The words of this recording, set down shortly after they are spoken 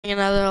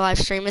Another live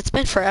stream. It's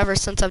been forever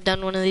since I've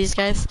done one of these,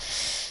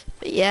 guys.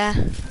 But yeah.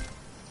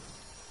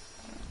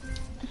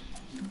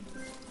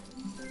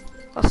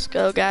 Let's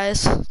go,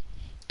 guys.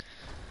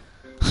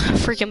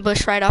 Freaking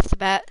bush right off the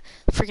bat.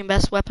 Freaking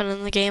best weapon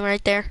in the game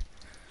right there.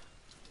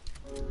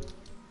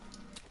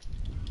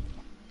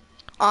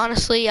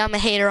 Honestly, I'm a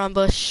hater on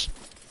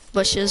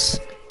bushes.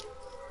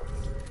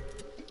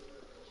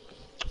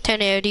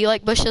 Tonio, do you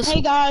like bushes?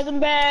 Hey guys, I'm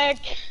back.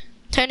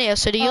 Tonio,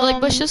 so do you like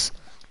bushes?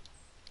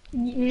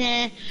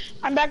 Nah,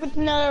 I'm back with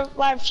another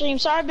live stream.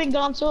 Sorry I've been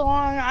gone so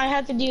long. I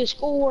had to do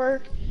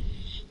schoolwork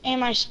and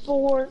my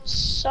sports.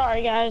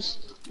 Sorry guys,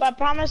 but I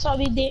promise I'll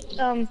be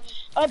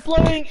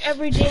uploading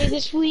every day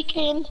this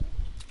weekend.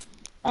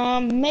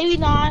 Maybe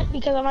not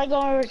because I might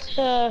go over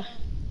to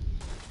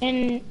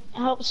and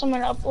help someone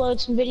upload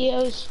some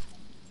videos.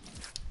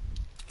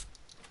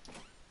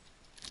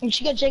 You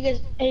should go check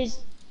his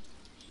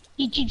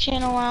YouTube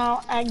channel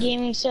out at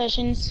Gaming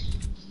Sessions.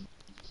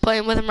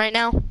 Playing with him right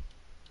now?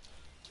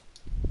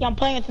 Yeah, I'm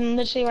playing with him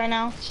literally right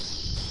now.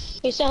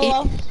 Hey, say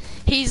hello.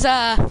 He's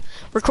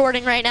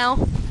recording right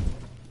now.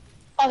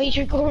 Oh, he's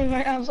recording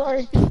right now, I'm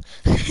sorry.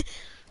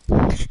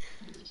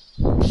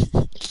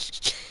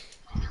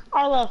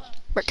 Arlo.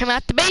 We're coming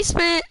out the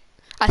basement.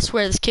 I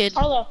swear this kid.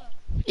 Arlo.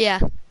 Yeah.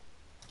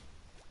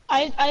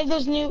 I have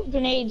those new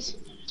grenades.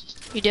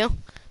 You do?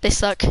 They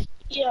suck.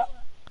 Yeah.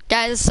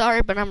 Guys,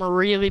 sorry, but I'm a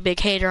really big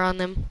hater on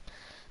them.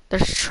 They're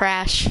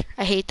trash.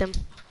 I hate them.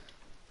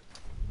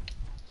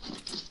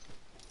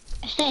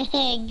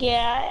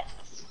 Yeah.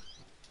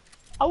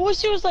 I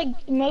wish there was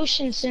like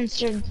motion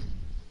censored.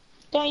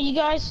 Don't you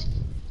guys?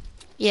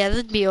 Yeah,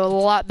 that'd be a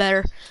lot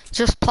better.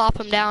 Just plop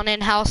them down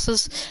in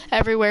houses.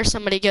 Everywhere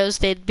somebody goes,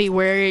 they'd be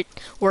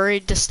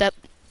worried to step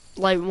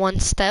like one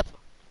step.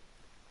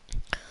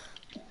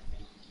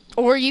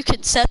 Or you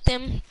could set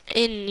them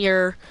in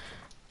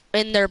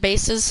their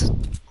bases.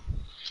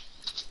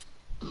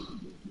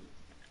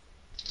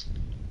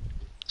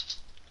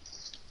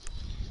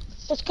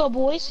 Let's go,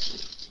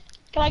 boys.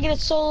 Can I get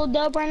a solo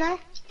dub right now?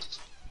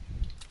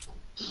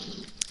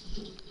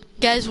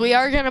 Guys, we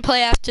are gonna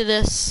play after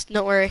this.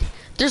 Don't worry.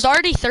 There's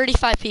already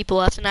 35 people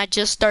left, and I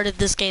just started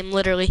this game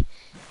literally.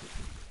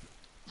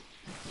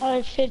 I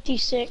have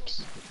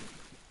 56.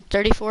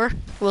 34?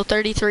 Well,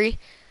 33,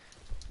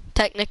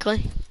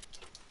 technically.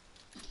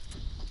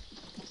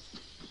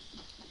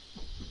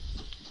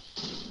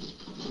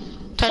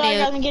 Sorry,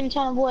 guys, I'm getting a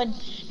ton of wood.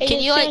 Hey,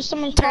 can you like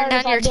turn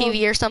down your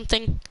TV or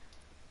something?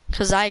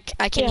 Cause I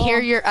can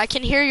hear your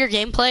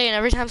gameplay, and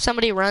every time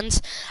somebody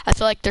runs, I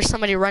feel like there's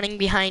somebody running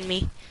behind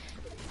me.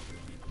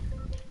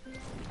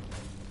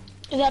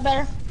 Is that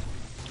better?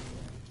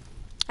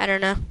 I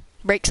don't know.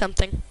 Break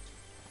something.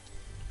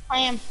 I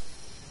am.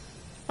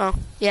 Oh,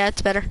 yeah,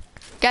 it's better.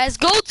 Guys,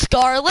 gold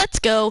scar, let's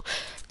go.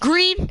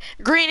 Green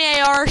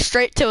AR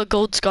straight to a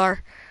gold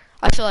scar.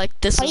 I feel like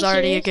this is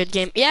already a good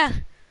game. Yeah.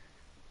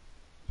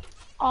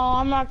 Oh,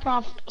 I'm not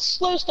off.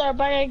 Slow start,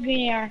 but I got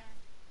green AR.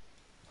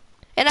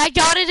 And I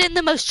got it in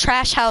the most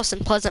trash house in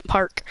Pleasant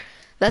Park.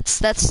 That's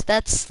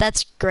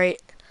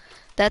great.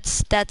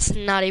 That's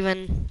not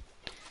even.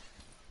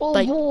 Oh,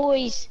 like,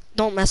 boys.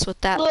 Don't mess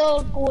with that.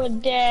 Look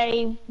what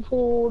Daddy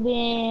pulled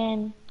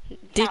in.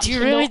 Did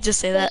you really just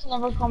say that?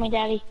 Never call me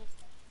Daddy.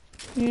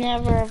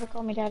 Never ever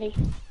call me Daddy.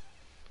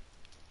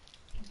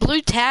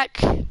 Blue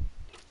tack.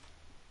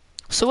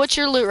 So what's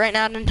your loot right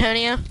now,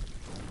 Antonio?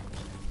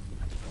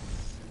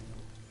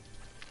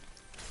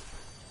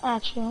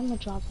 Actually, I'm gonna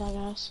drop that,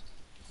 guys.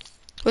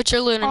 What's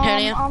your loot,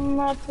 Antonio? I'm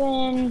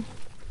repping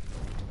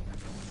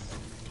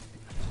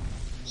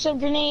some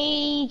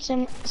grenades,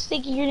 some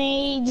sticky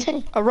grenades.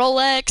 A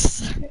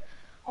Rolex.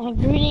 A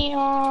green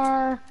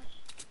AR.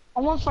 I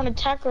want for an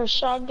attacker, a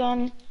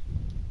shotgun.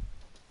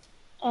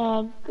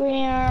 A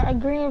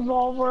green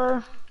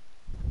revolver.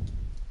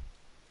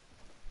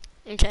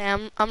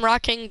 Okay, I'm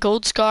rocking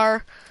gold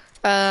scar,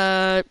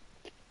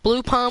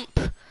 blue pump,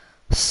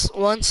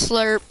 one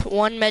slurp,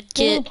 one med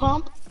kit. Blue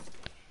pump?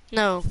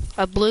 No,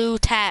 a blue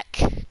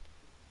tack.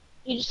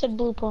 You just said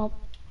blue pump.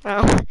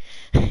 Oh.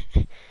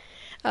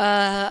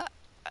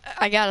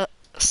 I got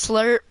a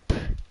slurp,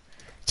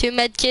 2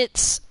 med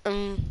kits,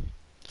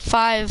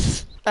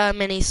 5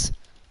 minis.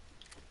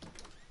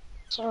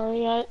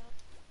 Sorry,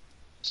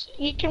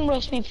 you can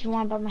roast me if you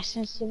want about my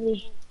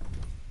sensitivity.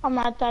 I'm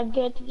not that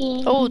good at the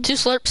game. Oh, 2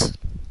 slurps.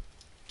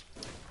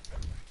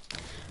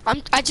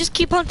 I just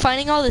keep on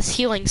finding all this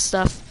healing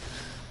stuff.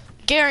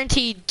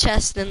 Guaranteed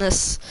chest in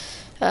this.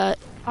 I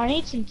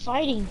need some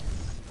fighting.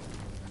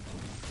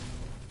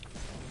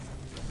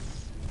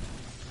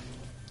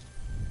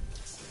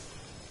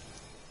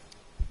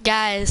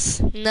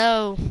 Guys,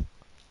 no.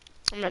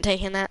 I'm not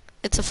taking that.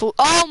 It's a fool.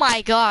 Oh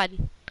my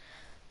god.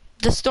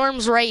 The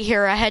storm's right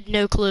here. I had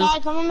no clue. Guys,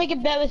 I'm gonna make a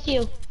bet with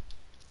you.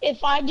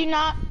 If I do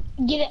not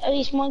get at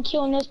least 1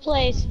 kill in this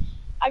place,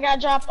 I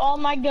gotta drop all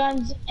my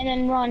guns and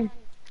then run.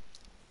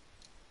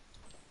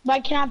 But I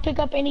cannot pick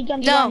up any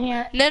guns down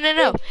here.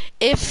 No.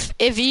 If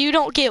you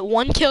don't get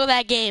 1 kill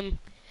that game,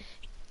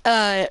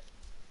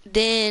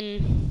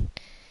 then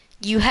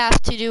you have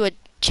to do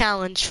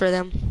challenge for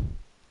them.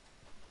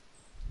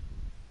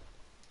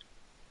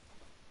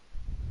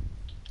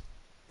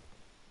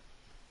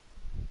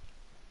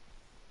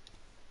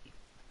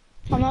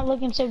 I'm not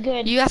looking so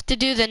good. You have to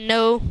do the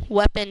no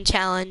weapon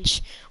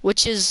challenge,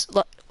 which is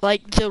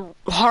like the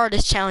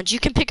hardest challenge. You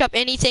can pick up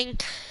anything,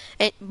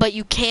 but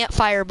you can't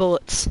fire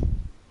bullets.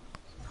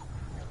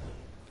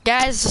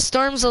 Guys, the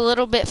storm's a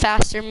little bit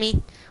faster than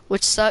me,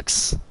 which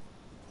sucks.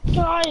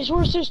 Guys,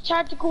 where's this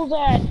tactical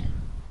at?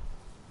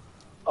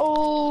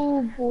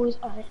 Oh, boys.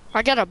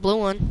 I got a blue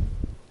one.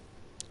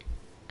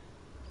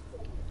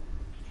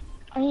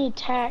 I need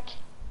attack.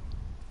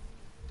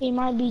 He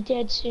might be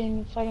dead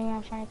soon if I don't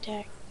have my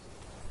attack.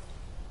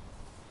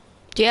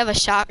 Do you have a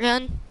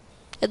shotgun?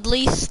 At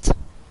least.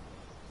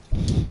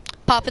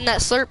 Popping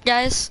that slurp,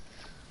 guys.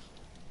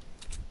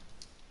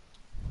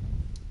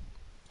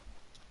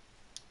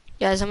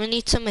 Guys, I'm gonna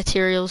need some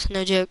materials.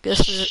 No joke.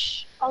 This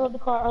is. I'll be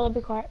quiet. I'll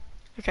be quiet.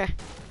 Okay.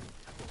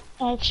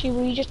 Actually,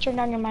 will you just turn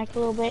down your mic a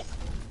little bit?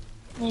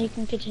 And then you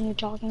can continue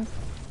talking.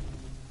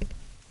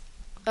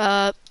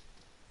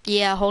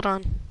 Yeah, hold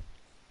on.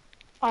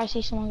 Oh, I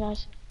see someone,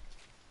 guys.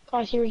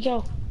 Guys, here we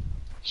go.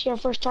 See our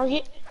first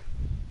target?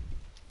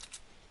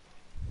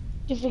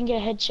 See if we can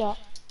get a headshot.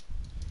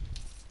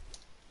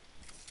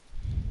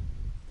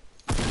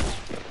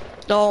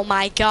 Oh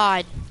my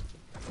god.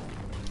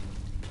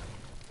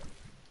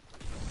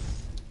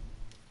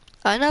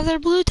 Another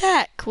blue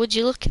tack. Would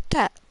you look at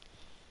that?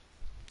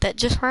 That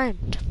just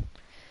rhymed.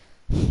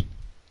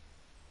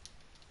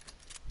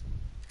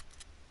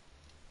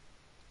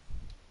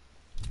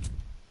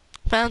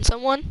 Found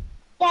someone?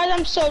 Guys,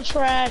 I'm so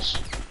trash.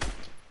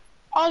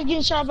 I was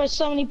getting shot by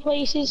so many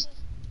places.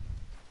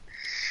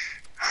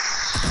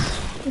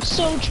 I'm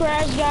so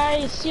trash,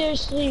 guys.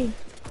 Seriously.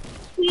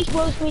 Please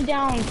roast me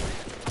down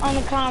on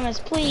the comments.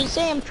 Please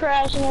say I'm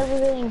trash and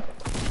everything.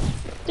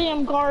 Say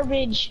I'm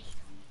garbage.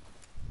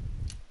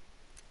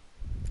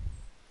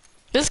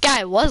 This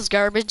guy was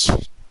garbage.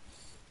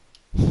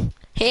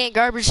 He ain't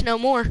garbage no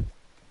more.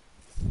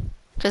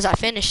 Cause I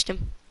finished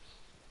him.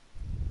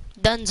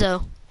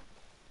 Dunzo.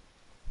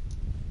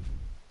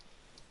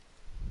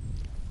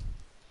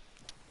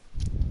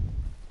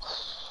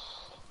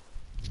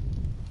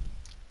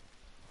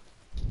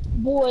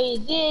 Boy,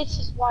 this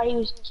is why he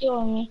was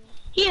killing me.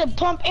 He had a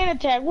pump and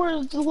attack.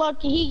 Where's the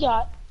lucky he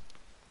got?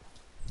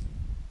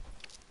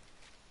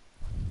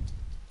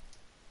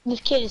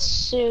 This kid is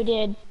so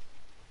dead.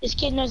 This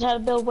kid knows how to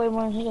build way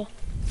more than he does.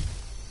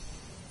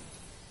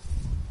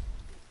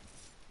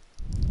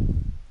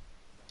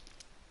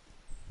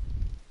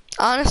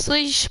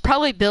 Honestly, you should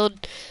probably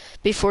build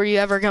before you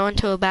ever go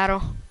into a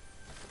battle.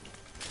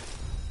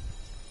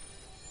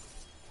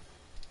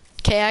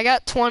 Okay, I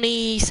got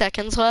 20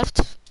 seconds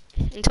left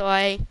until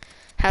I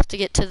have to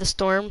get to the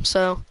storm,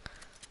 so.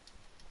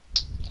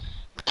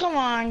 Come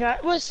on, guys.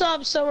 What's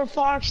up, Silver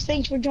Fox?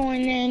 Thanks for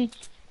joining in.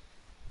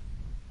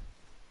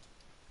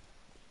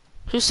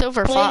 Who's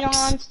Silver Later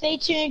Fox? on, stay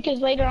tuned, because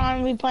later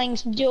on we'll be playing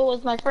some duel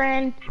with my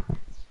friend.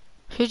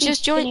 Who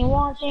just joined?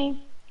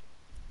 Watching.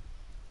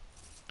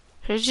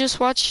 Who just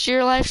watched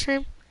your live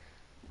stream?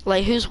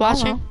 Like, who's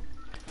watching?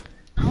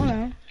 I don't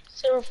know.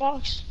 Silver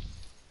Fox.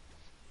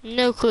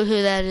 No clue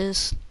who that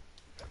is.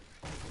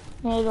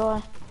 Neither do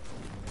I.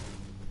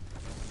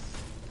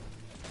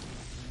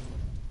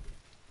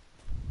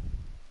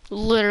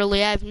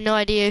 Literally, I have no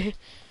idea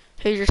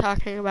who you're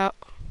talking about.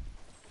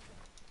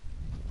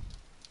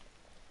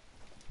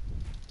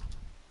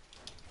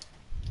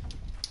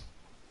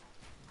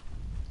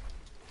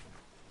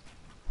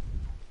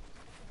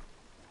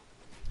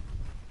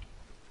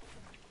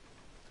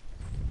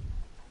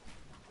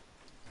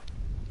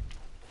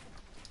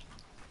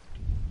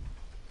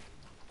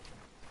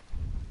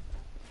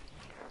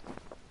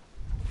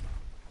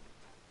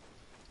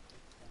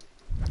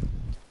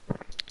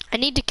 I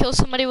need to kill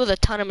somebody with a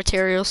ton of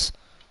materials.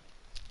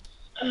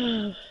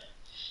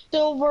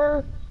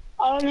 Silver,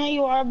 I don't know who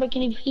you are, but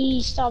can you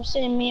please stop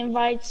sending me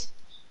invites?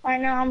 Right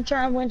now I'm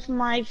trying to win for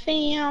my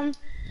fam,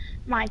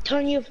 my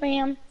Tonyo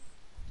fam.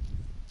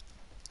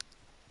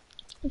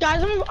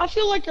 Guys, I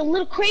feel like a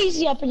little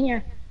crazy up in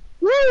here.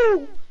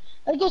 Woo!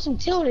 Let's go some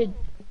tilted.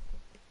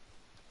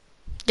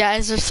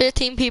 Guys, there's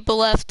 15 people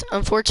left.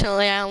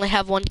 Unfortunately, I only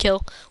have 1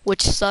 kill,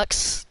 which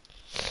sucks.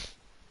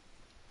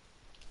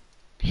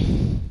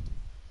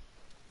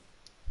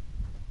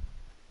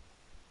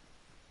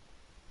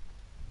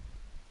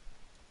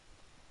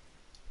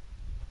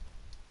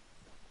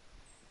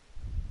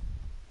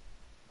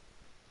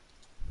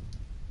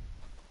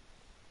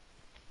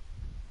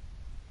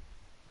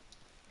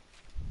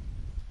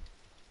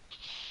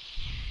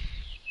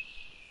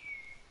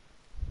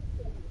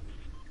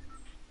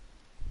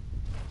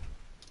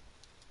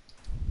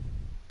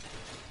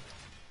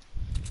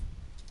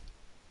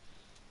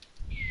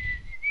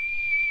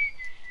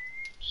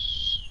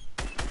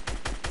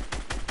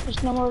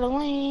 There's nowhere to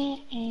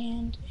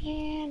land,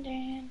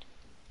 and.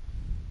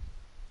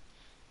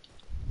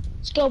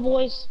 Let's go,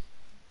 boys.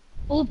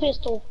 Blue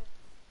pistol.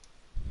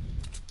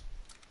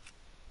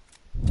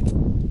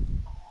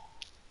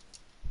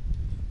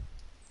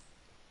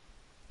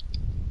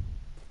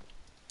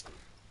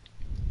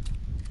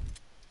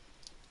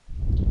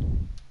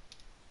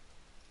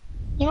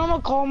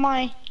 gonna call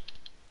my.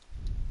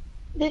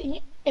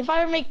 If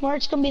I ever make merch,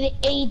 it's gonna be the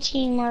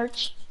A-Team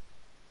merch.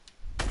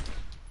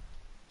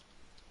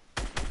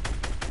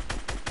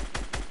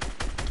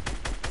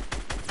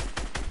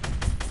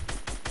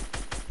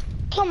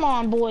 Come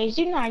on, boys,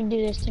 do not do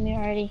this to me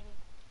already.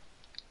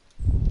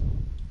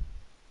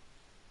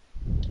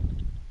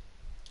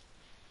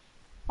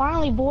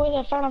 Finally, boys,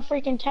 I found a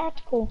freaking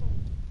tactical.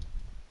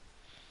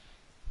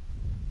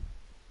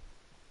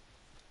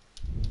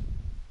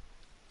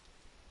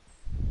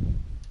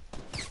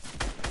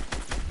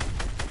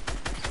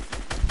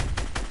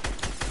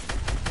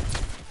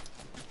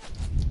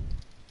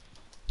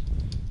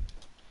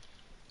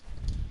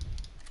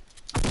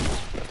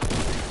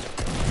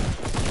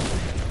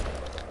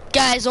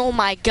 Guys, oh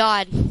my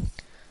god.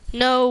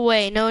 No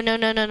way. No, no,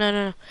 no, no, no,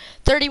 no.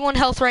 31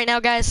 health right now,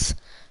 guys.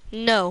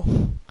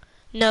 No.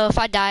 No, if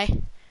I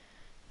die.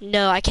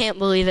 No, I can't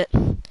believe it.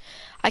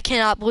 I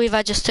cannot believe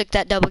I just took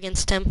that dub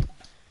against him.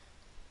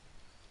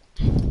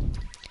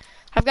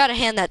 I've got to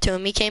hand that to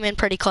him. He came in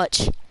pretty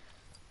clutch.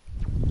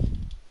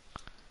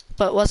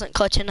 But wasn't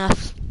clutch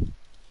enough.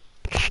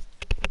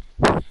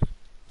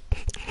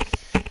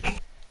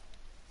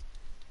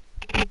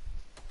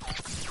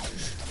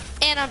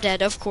 And I'm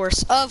dead, of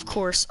course. Of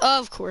course.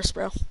 Of course,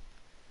 bro.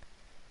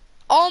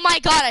 Oh my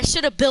god, I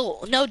should have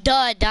built. No,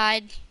 duh,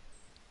 died.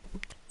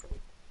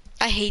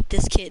 I hate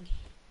this kid.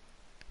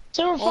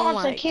 Silver Oh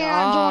Fox, I my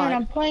cannot join. God.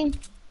 I'm playing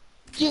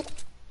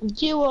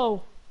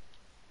duo.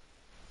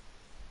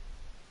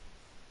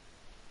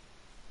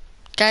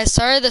 Guys,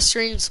 sorry the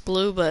screen's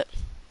blue, but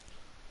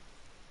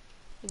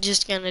I'm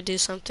just gonna do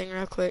something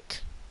real quick.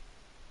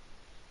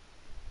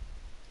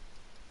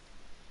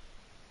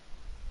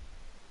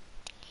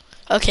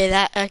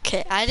 Okay,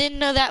 okay. I didn't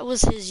know that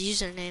was his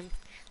username.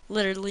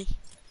 Literally.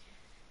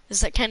 Is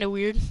that kind of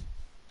weird?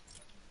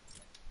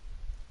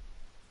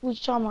 What you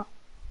talking about?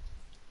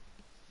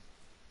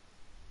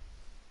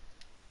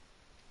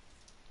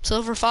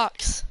 Silver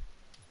Fox.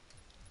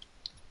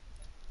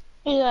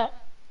 Who's that?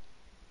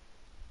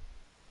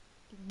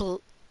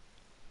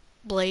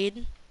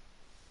 Blade.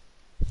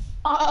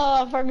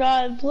 Oh, I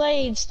forgot.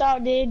 Blade,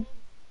 stop, dude.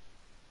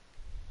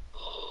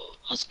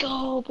 Let's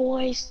go,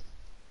 boys.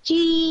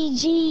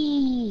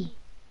 GG.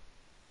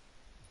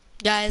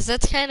 Guys,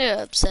 that's kind of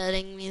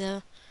upsetting me,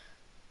 though.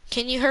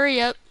 Can you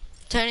hurry up,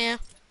 Tonio?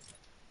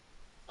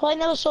 Play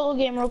another solo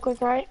game real quick,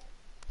 right?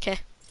 Okay.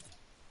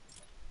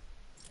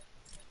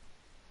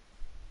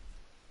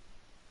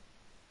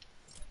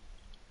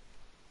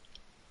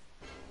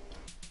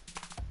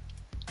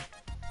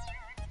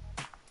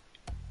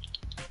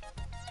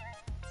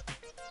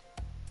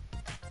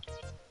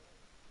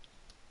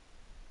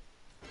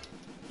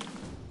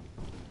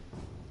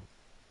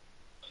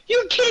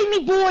 You're kidding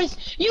me, boys!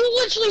 You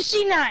literally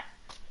seen that!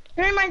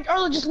 Never mind,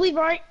 Arlo, just leave,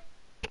 right?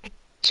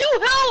 2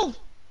 health!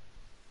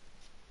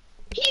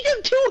 He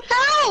did 2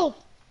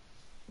 health!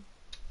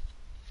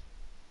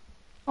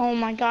 Oh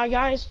my god,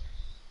 guys.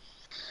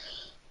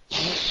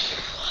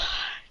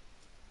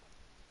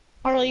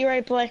 Arlo, you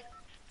ready to play?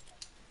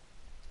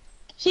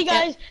 See,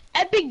 guys,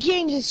 Epic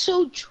Games is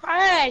so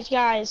trash,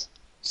 guys.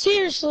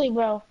 Seriously,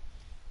 bro.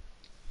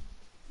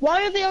 Why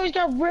have they always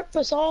gotta rip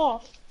us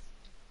off?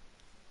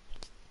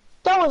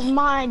 That was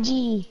my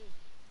G.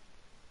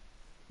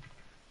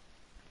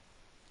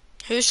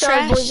 Who's Sorry,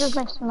 trash? boys, this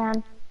next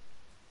man.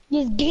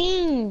 This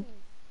game.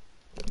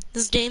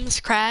 This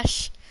game's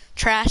crash.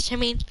 Trash, I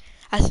mean.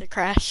 I said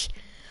crash.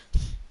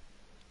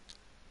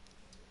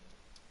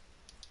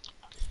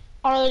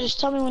 Arlo, just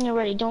tell me when you're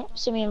ready. Don't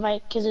send me an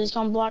invite, because it's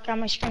gonna block out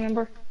my screen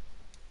number.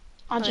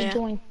 I'll just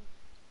join.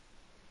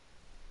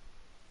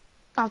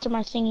 After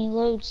my thingy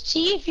loads.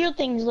 See if your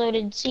thing's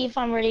loaded. See if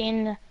I'm ready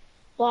in the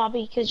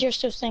lobby, because your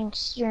stuff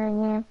thinks you're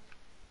in there.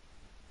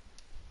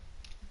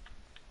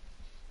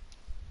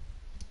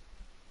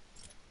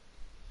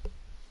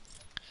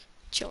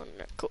 John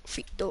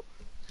Confito.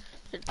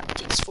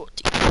 It's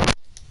 40.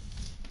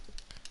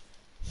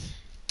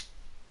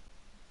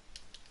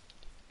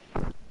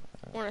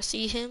 Wanna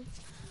see him?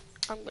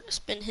 I'm gonna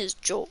spin his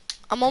jolt.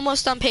 I'm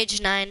almost on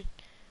page 9.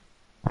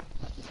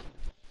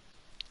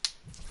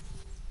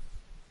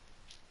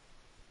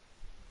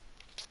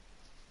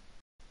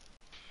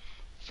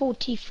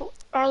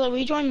 Arlo, will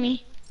you join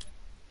me?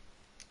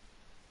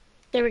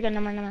 There we go,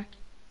 never mind.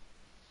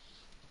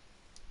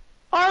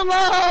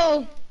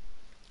 Arlo!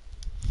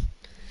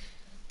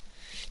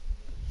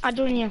 I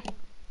join you.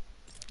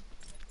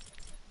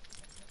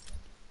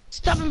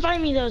 Stop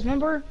inviting me those,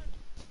 remember?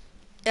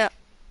 Yeah.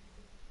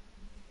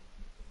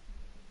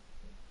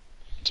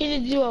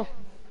 Change the duo.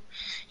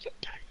 Your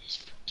dad is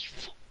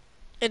 44.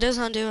 It is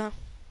on duo. It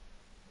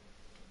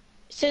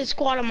says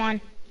squad I'm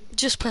on.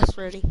 Just press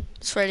ready.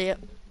 It's ready up.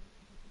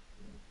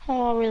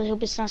 Oh, I really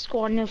hope it's not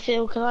squad no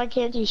field, because I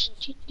can't do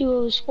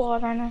duo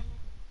squad right now.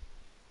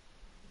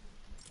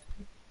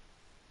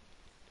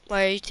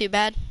 Why are you too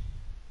bad?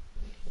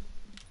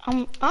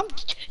 I'm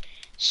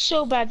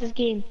so bad at this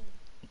game.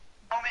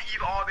 Moment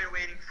you've all been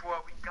waiting for.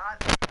 We got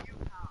the new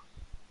house.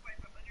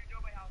 Swipe up, let your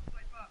doorway house.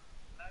 Swipe up.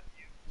 Love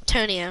you.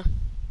 Tonio.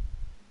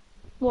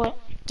 What?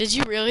 Did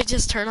you really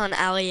just turn on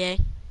Alley A?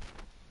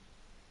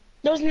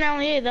 That was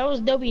not it. That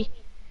was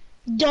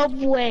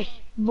Dubway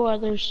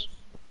Brothers.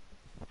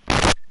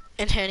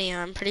 Antonio,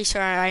 I'm pretty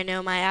sure I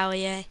know my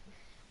Alley A.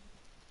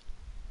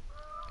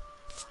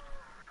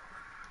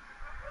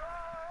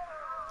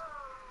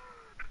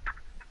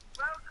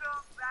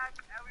 Welcome back,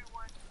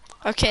 everyone.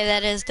 Okay,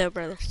 that is Doe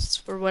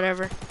Brothers, or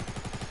whatever.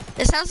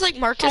 It sounds like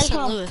Marcus Hi,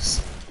 and Tom.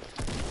 Lewis.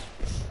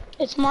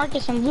 It's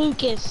Marcus and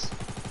Lucas.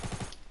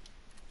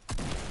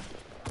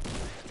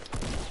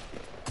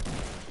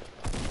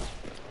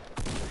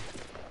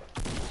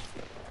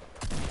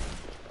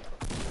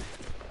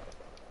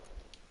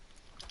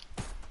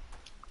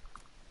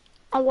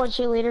 I'll watch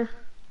you later.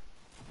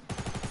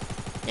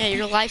 Yeah,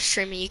 you're live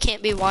streaming. You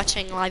can't be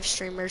watching live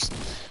streamers,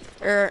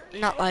 or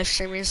not live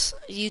streamers.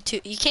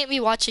 YouTube. You can't be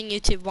watching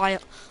YouTube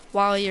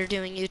while you're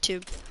doing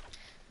YouTube,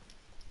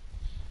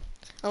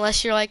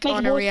 unless you're like Make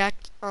on a a voice.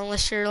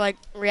 Unless you're like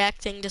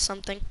reacting to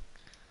something.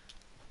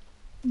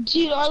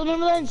 Dude, I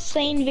remember that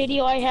insane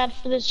video I had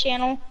for this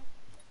channel.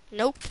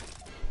 Nope.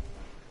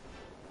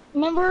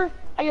 Remember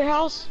at your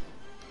house?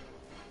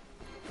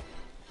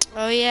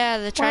 Oh yeah,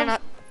 the try When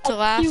not to I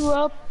laugh. threw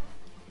up.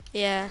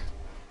 Yeah.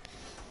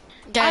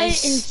 I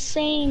Guys,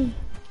 insane.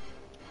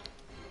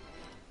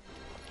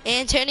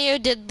 Antonio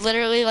did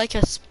literally like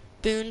a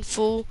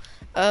spoonful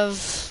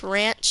of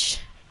ranch,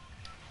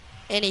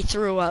 and he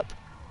threw up.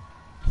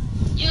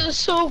 It was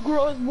so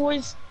gross,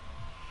 boys.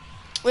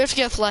 We have to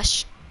go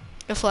flush.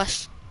 Go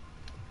flush.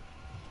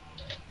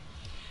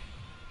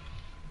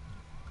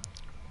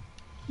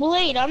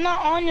 Blade, I'm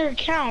not on your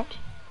account.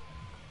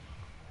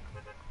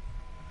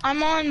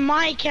 I'm on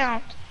my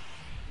account.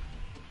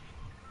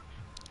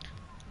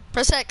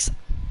 Press X.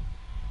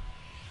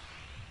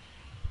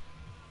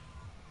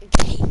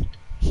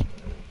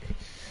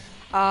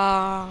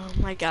 Oh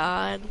my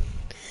god.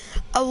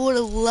 I would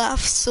have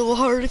laughed so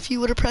hard if you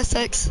would have pressed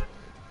X.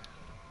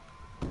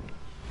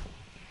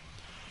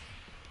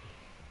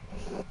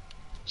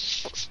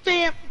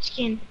 Spam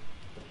skin.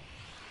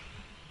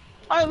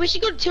 Alright, we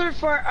should go to Twitter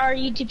for our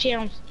YouTube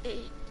channels.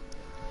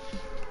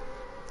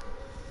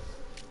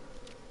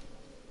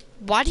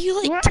 Why do you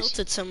You like wanna-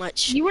 tilted so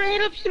much? You wanna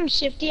hit up some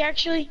Shifty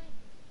actually?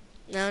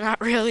 No, not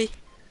really.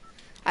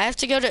 I have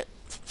to go to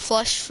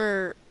flush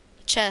for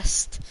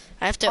chest.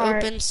 I have to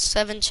Alright. open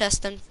 7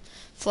 chests and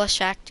flush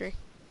factory.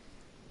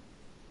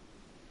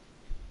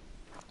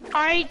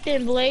 Alright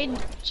then, Blade.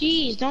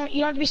 Jeez, you don't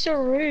have to be so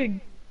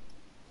rude.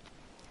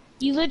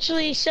 You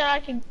literally said I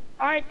could.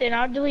 Alright then,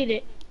 I'll delete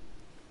it.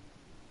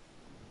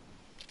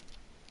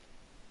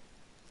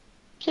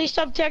 Please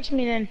stop texting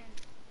me then.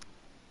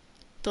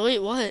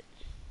 Delete what?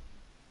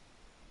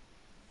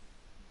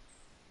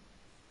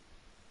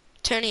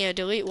 Antonio,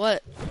 delete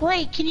what?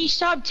 Blade, can you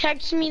stop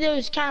texting me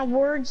those kind of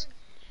words?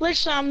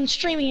 Literally, I'm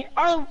streaming.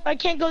 Oh, I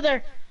can't go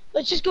there.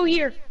 Let's just go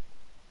here.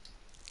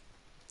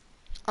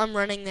 I'm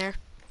running there.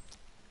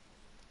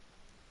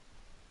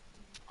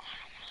 I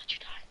don't wanna let you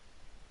die.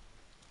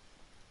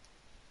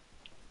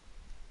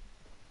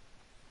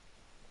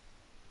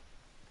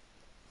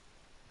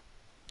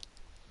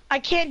 I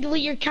can't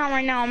delete your account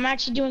right now. I'm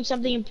actually doing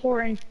something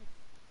important.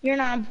 You're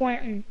not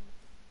important.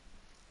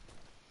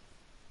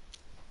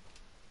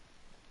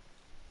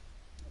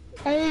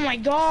 Oh my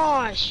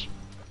gosh.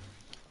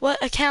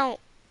 What account?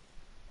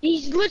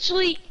 He's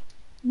literally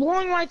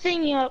blowing my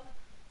thing up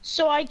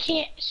so I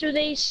can't, so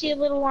they see a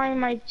little line on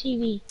my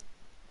TV.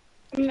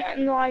 In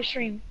the live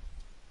stream.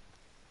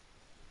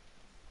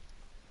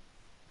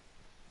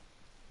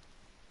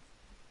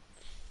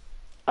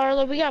 Alright,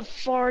 look, we got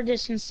far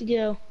distance to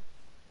go.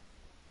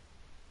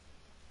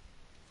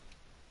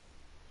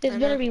 This I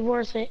better know. be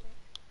worth it.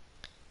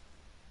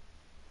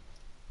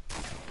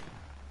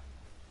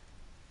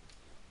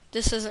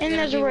 This isn't And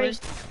gonna there's be a raid.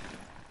 worth.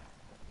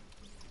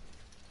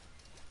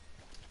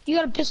 You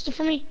got a pistol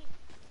for me?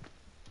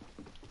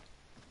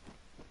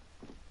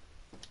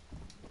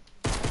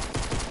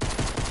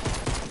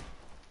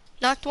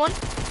 Knocked one.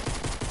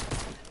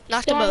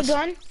 Knocked Don't them have both. a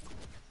gun?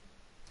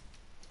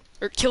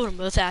 Or killed them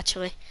both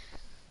actually.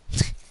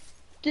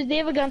 Did they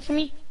have a gun for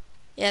me?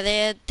 Yeah,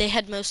 they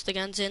had most of the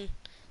guns in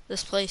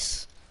this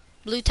place.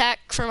 Blue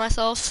tack for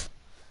myself,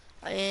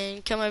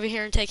 and come over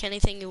here and take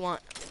anything you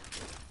want.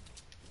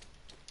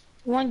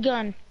 One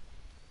gun.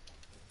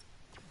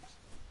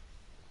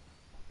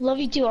 Love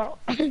you too, Arl.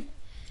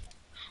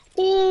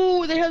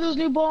 Ooh, they have those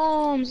new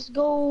bombs. Let's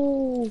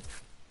go.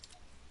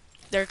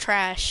 They're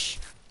trash.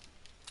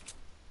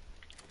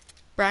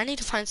 Bro, I need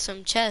to find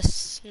some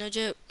chests. No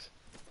joke.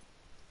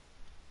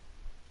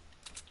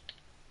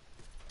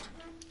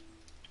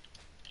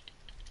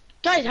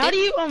 Guys, how do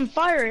you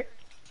fire it?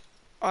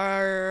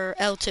 Or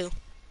L2.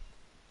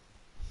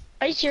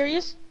 Are you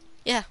serious?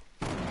 Yeah.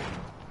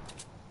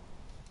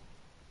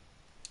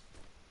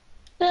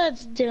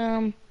 That's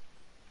dumb.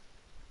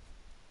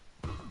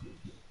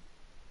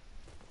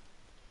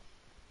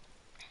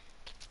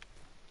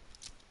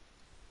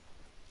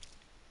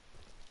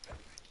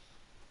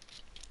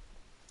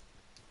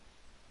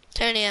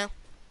 Antonio.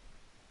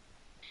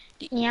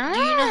 Yeah. Do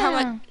you know how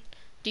much?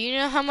 Do you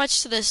know how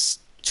much this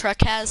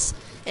truck has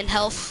in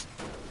health?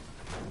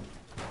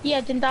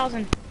 Yeah,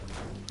 10,000.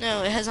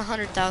 No, it has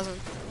 100,000.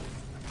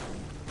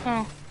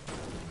 Oh.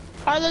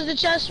 Oh, there's a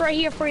chest right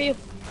here for you.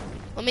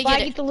 Let me But get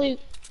I it. get the loot.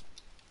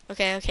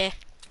 Okay, okay.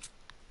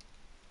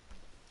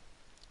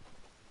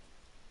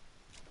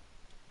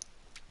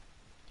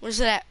 Where's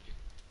it at?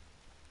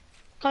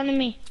 Come to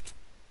me.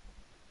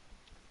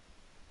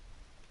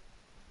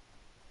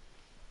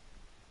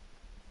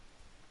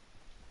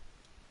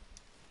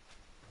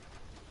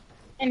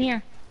 In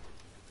here.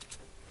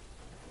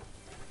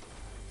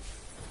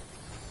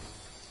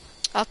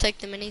 I'll take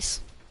the minis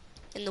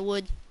in the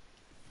wood.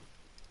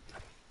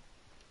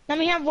 Let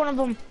me have one of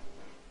them.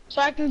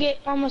 So I can get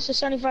almost a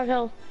 75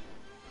 health.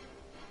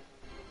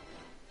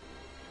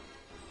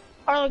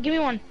 Arlo, give me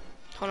one.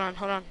 Hold on,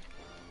 hold on.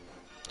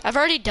 I've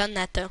already done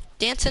that though.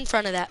 Dance in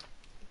front of that.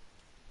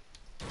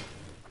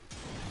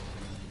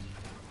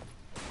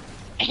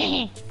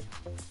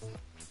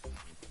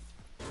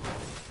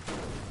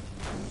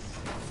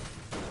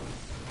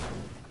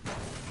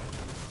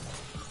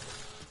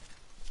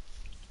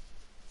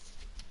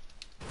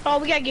 Oh,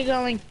 we gotta get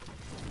going.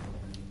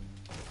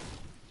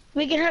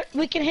 We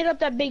can hit up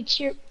that big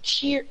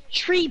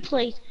tree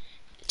place.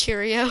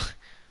 Cheerio.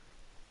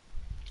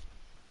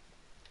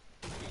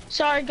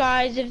 Sorry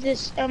guys,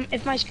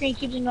 if my screen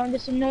keeps on going,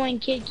 this annoying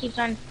kid keeps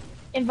on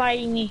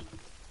inviting me.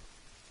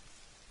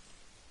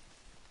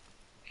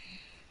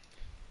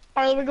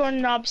 Alright, we're going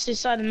to the opposite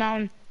side of the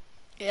mountain.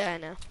 Yeah, I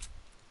know.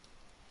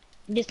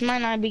 This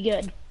might not be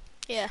good.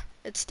 Yeah,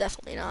 it's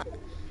definitely not.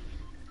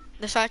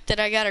 The fact that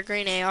I got a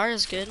green AR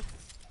is good.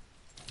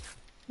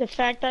 The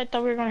fact that I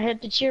thought we were gonna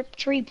hit the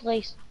tree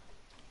place.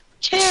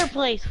 Chair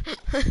place!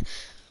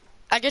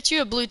 I got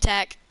you a blue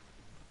tack.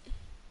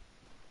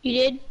 You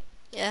did?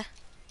 Yeah,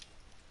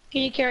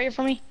 Can you carry it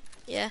for me?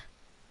 yeah.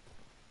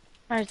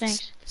 Alright,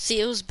 thanks. See,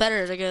 it was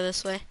better to go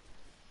this way.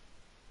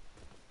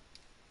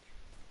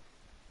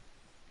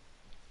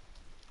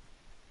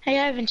 Hey,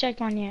 I haven't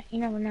checked one yet. You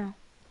never know.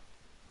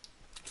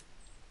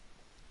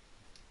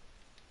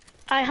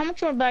 Alright, how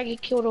much more about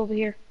get killed over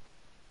here?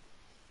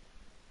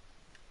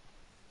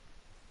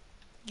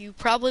 You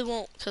probably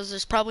won't, because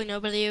there's probably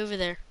nobody over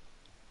there.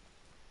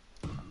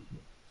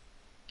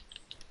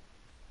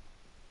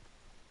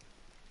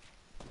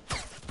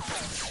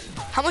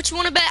 How much you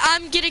want to bet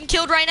I'm getting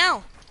killed right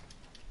now?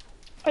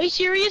 Are you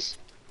serious?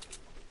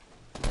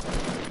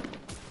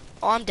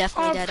 Oh, I'm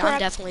definitely Oh, dead. crap. I'm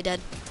definitely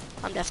dead.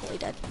 I'm definitely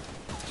dead.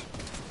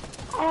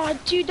 Oh,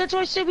 dude, that's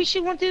why I said we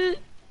should went to the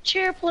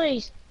chair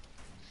place.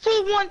 For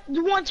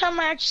the one time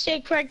I actually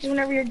stay correct is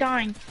whenever you're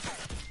dying.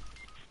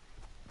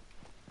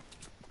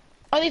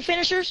 Are they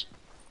finishers?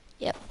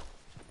 Yep.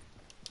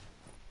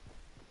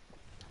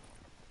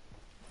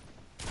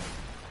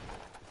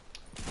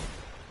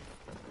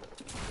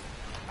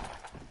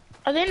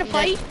 Are they in a I'm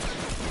dead.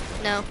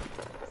 fight? No.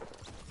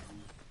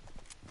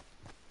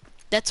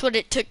 That's what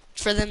it took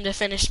for them to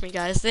finish me,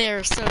 guys. They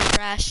are so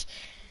trash.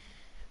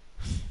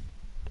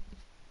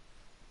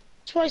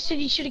 That's why I said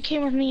you should have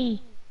came with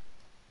me.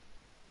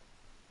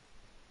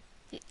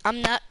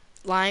 I'm not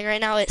lying right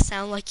now. It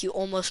sounded like you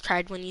almost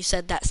cried when you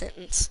said that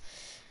sentence.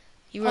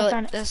 You were I like,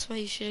 found it. that's why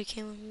you should have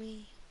came with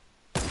me.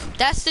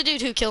 That's the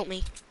dude who killed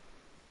me.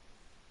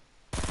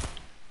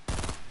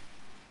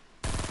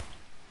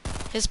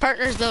 His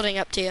partner's building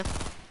up to you.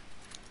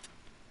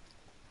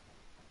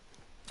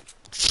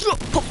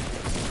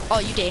 Oh,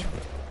 you did.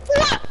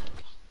 What?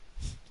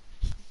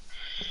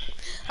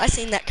 I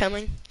seen that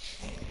coming.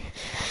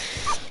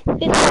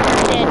 His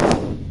partner's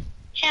dead.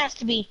 Has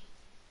to be.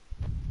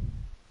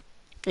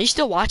 Are you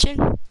still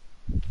watching?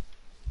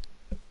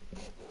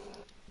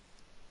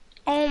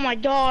 Oh my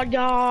god,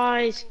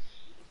 guys.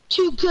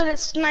 Too good at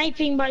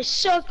sniping, but I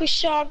suck with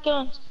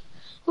shotguns.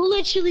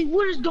 Literally,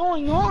 what is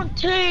going on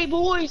today,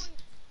 boys?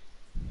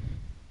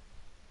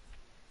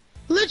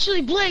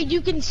 Literally, Blade,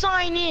 you can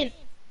sign in.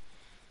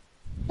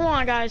 Hold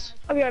on, guys.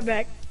 I'll be right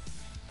back.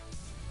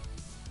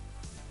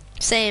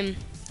 Same.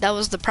 That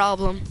was the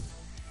problem.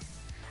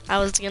 I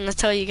was gonna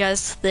tell you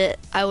guys that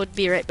I would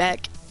be right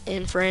back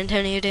and for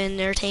Antonio to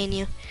entertain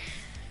you.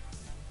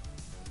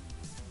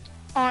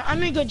 I'm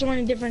gonna go join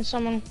a different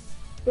someone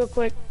real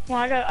quick. Well,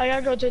 I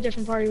gotta go to a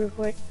different party real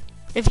quick.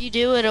 If you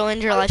do, it'll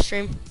end your live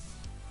stream.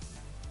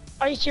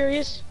 Are you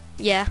serious?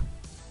 Yeah.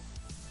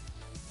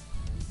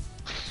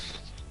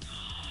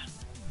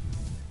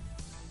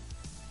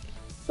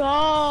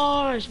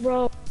 Gosh,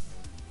 bro.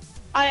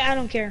 I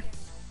don't care.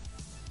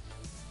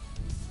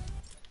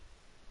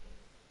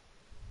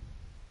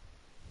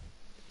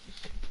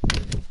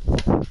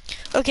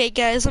 Okay,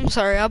 guys, I'm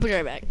sorry. I'll be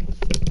right back.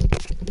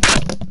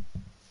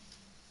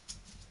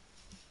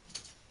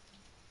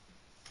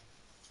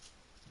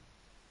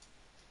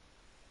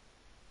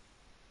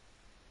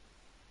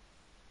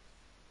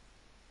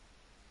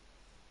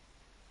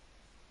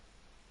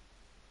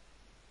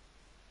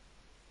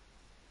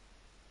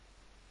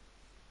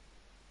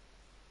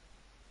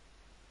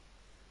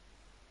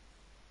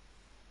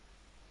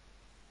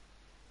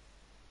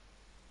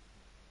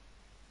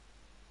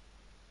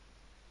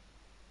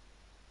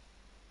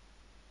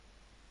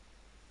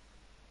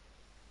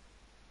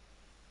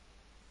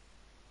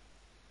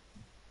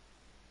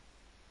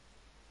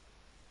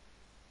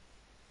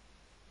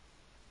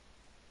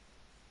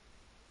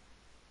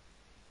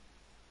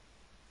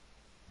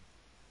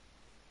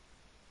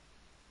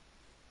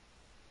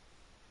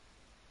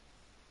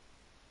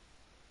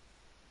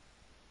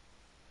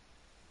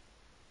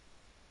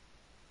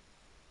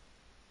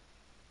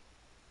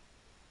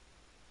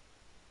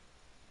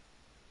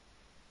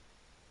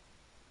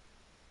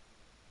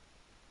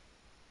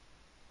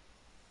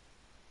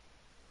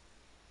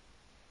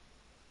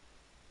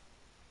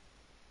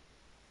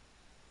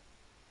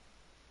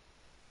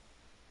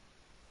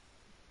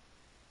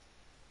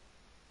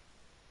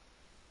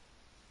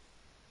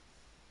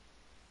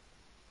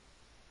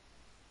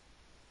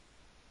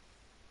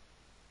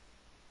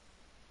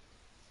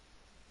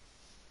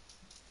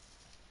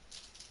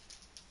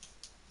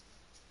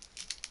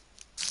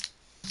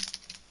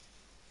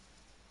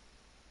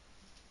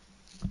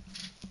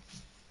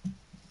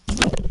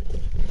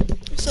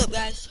 up,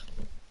 guys?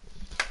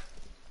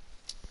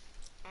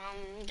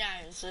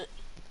 Guys, it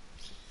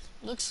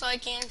looks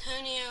like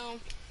Antonio.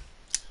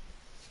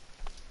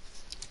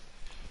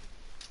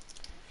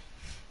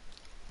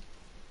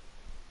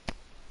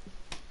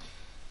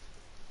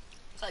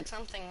 Looks like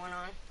something went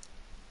on.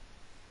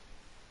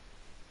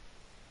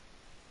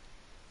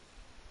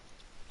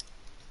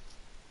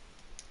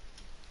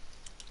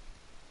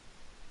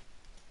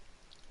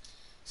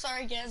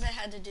 Sorry, guys, I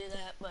had to do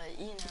that, but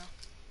you know.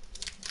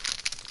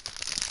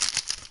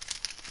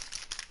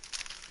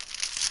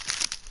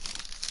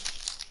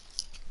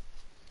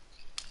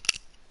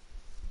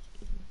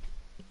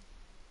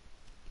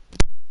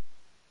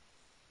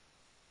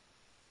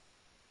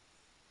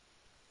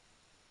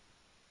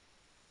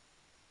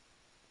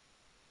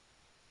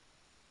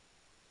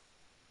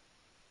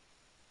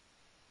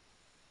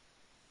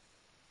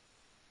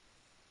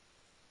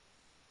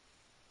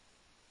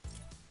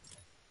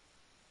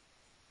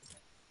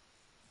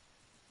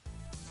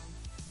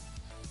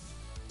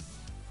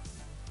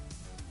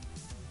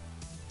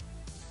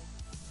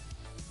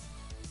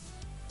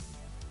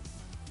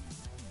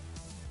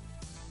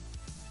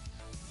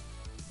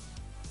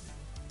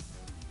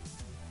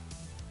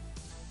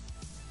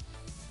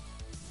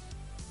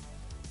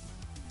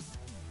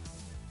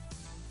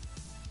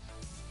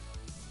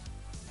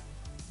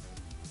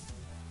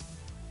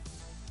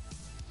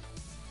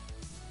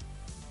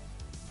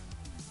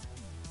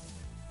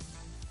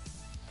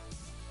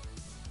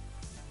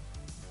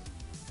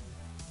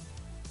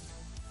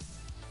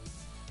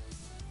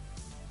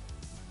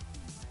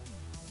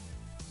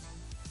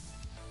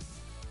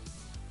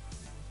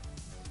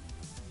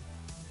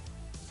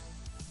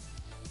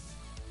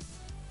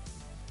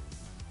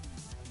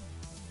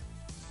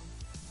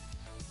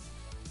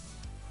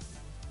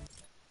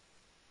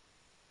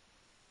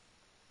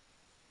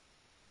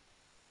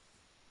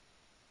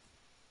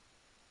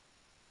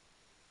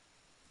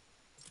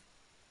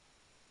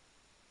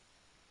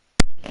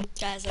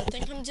 Guys, I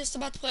think I'm just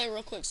about to play a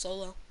real quick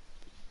solo.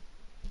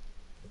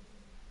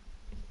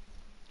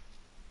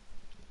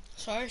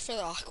 Sorry for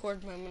the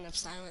awkward moment of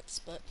silence,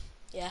 but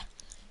yeah.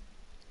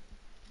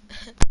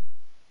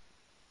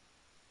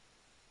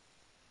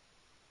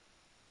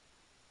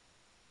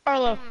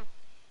 Arlo.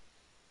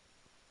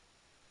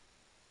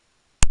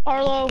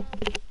 Arlo.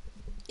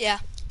 Yeah.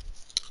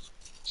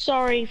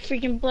 Sorry,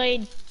 freaking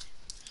Blade.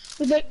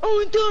 Was like,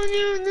 oh,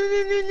 Antonio, no,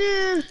 no, no,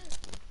 no.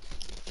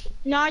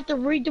 Now I have to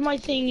redo my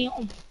thingy.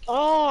 Oh my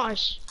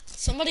gosh.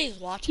 Somebody's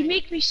He watching.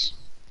 make me.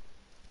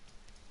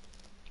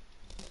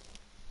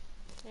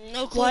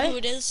 No clue What? who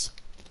it is.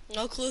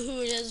 No clue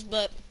who it is,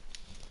 but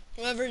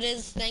whoever it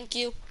is, thank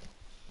you.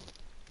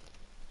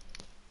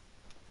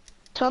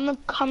 Tell them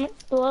to comment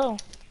below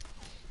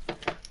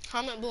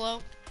Comment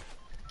below.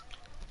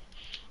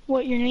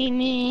 what your name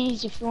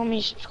is, if you want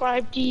me to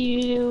subscribe to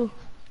you.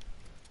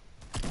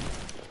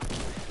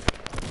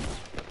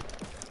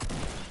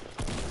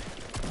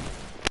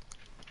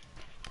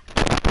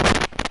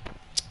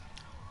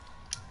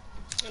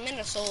 I'm in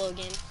a solo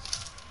game.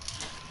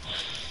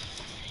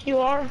 You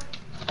are?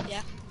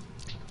 Yeah.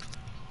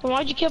 Then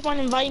why'd you keep on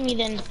inviting me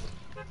then?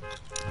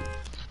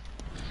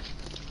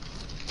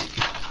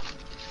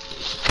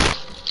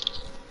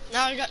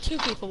 Now I got 2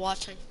 people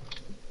watching.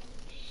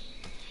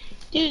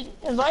 Dude,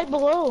 invite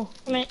below.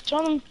 I mean,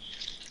 tell them.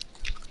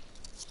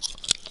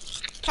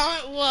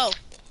 Comment below.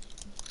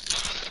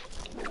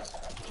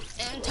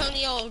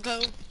 Antonio will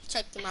go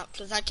check them out,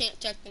 because I can't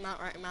check them out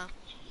right now.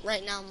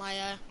 Right now, my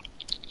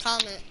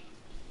comment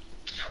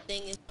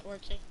thing isn't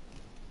working.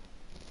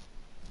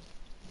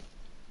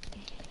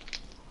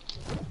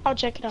 I'll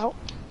check it out.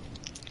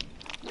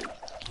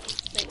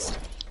 Thanks.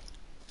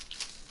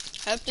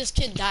 I hope this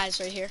kid dies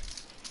right here.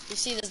 You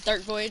see this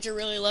Dark Voyager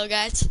really low,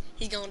 guys?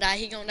 He's gonna die,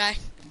 he's gonna die.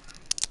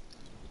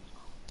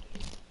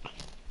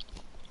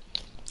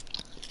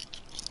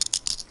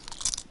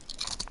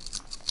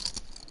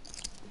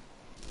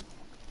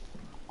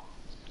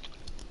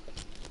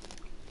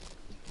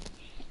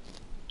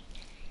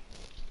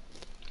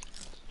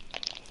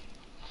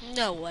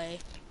 No way.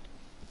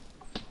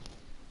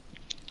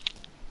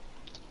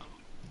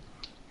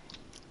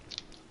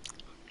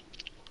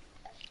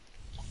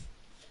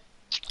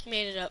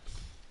 Made it up.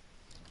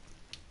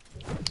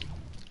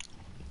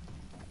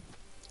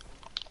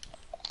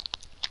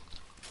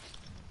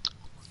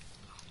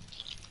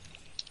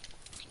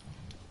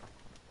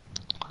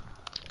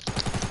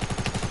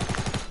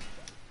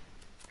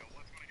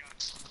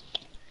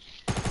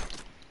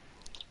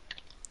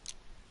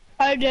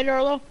 I did,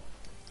 Arlo.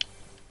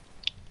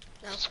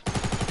 No.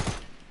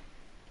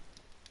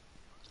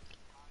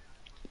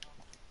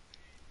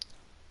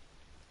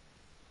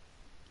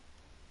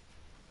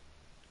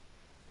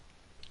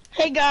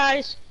 Hey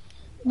guys,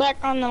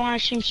 back on the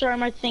live stream. Sorry,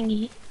 my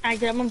thingy. I'm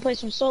gonna play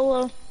some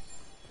solo.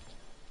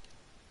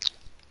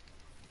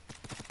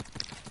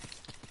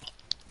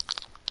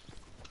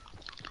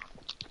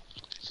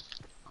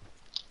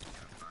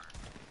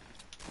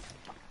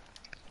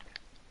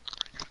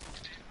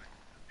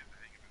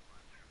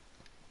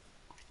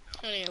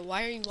 Anyway,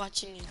 why are you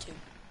watching YouTube?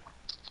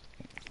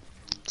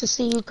 to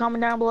see you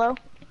comment down below.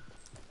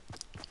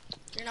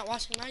 You're not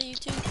watching my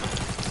YouTube?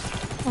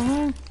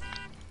 Uh-huh. No,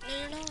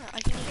 you're not.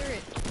 I can hear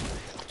it.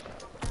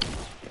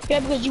 Yeah,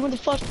 because you went to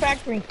Flush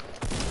Factory.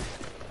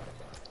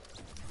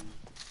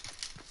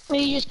 And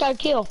you just got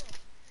killed.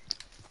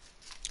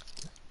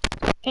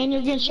 And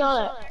you're getting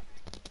shot at.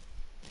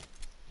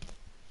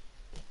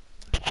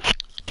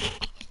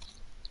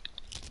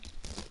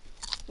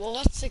 Well,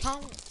 what's the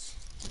comments?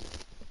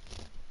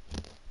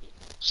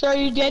 So are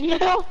you dead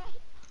now?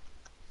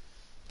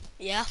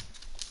 Yeah.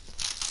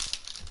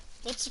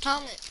 What's the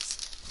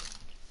comments?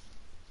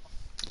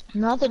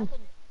 Nothing.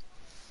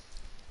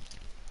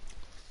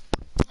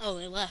 Oh,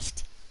 they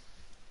left.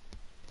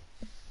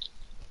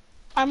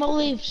 I'm gonna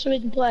leave so we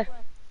can play.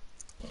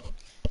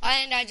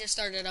 I just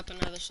started up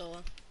another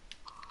solo.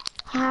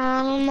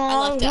 I don't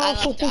know.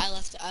 I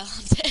left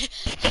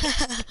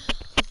it.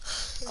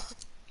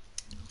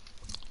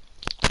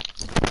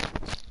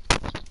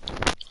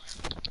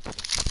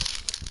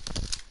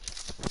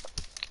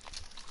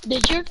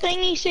 Did your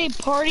thingy say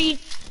party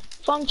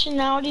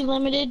functionality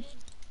limited?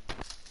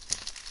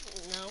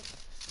 No.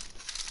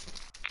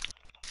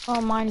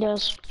 Oh, mine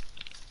does.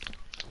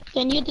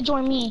 Then you have to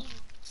join me.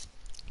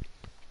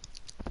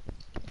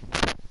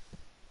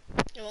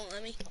 It won't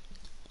let me.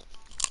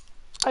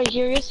 Are you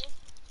serious?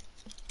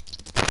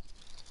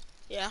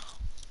 Yeah.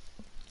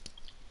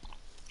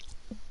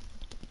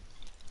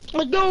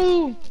 Let's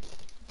go!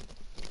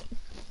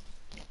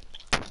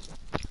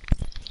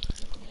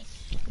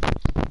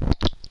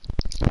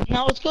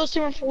 Now let's go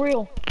somewhere for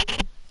real.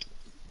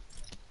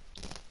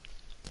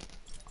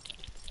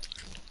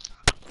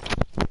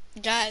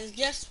 Guys,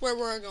 guess where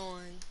we're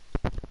going?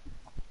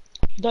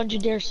 Don't you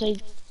dare say.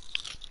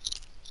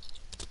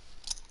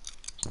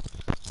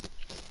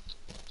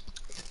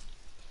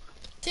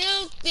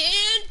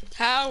 Tilted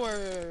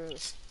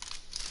Towers.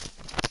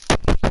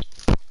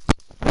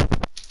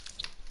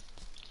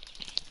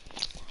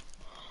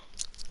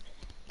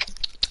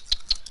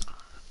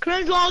 Come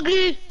here,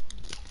 doggy.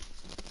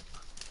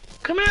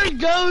 Come here,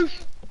 ghost.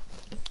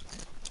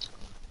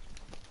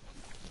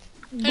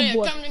 Good Hey,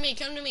 boy. come to me,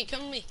 come to me,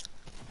 come to me.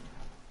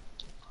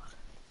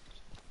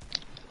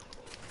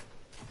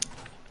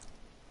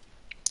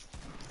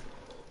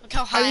 Look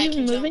how Are high I you can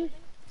even moving? jump.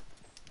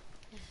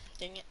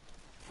 Dang it.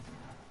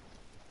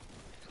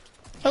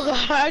 Look how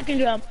high I can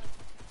jump.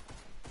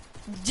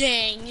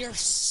 Dang, you're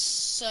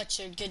such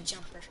a good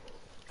jumper.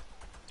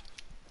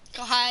 Look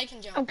how high I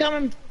can jump. I'm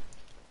coming.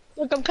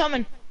 Look, I'm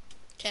coming.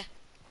 Okay.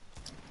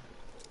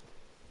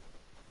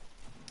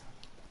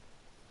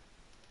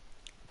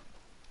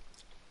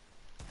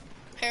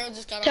 Harold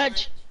just got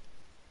Touch.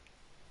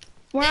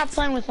 We're not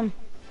playing with them.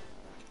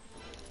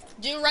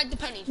 online. Do ride the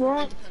pony. We're Ride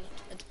on- the pony.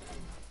 Ride the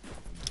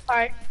pony.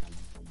 Alright.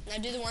 Now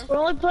do the worm.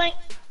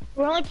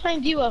 We're only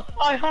playing duo.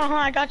 Alright, hold on,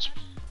 I got you.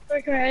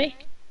 Okay, ready?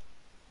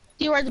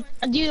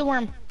 Do the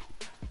worm.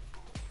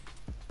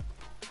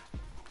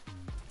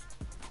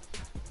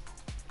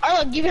 Oh,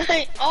 look, give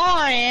me.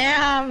 Oh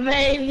yeah,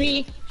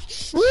 baby.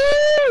 Woo!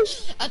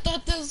 I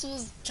thought this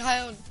was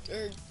child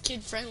or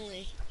kid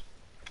friendly.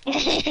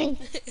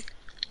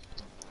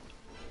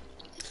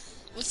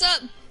 What's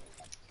up?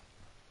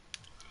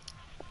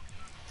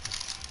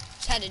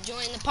 Just had to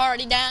join the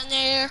party down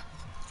there.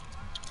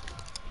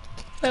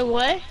 Wait,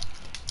 what?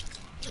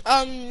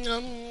 Um, no,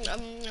 no,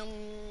 no.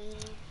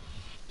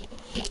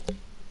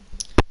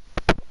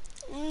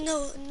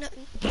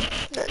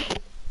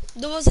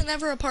 There wasn't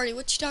ever a party.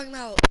 What you talking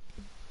about?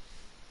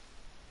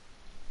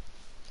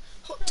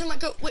 Oh, to my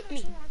goat with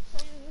me.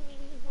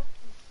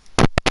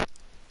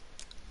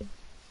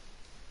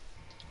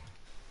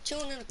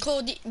 Chilling in a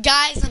cold.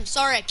 Guys, I'm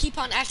sorry. I keep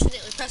on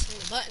accidentally pressing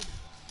the button.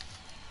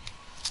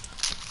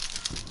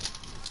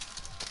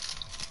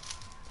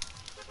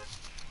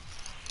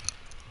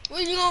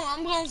 Where you going?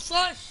 I'm going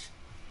flush.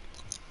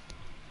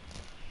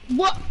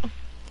 What? I'm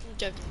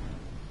joking.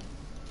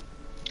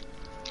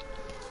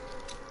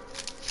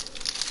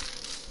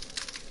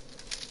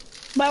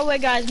 By the way,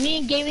 guys, me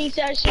and gaming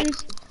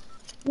sessions,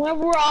 when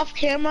we're off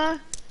camera,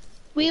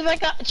 we've like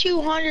got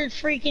 200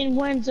 freaking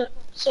wins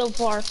so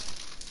far.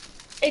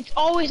 It's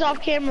always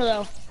off camera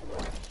though.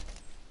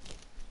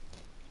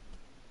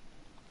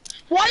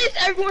 Why does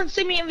everyone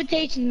send me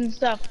invitations and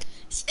stuff?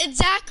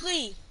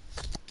 Exactly.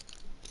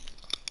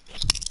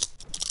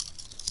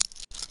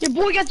 Your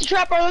boy got the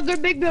trap or a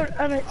good big build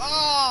on it.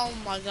 Oh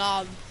my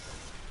god.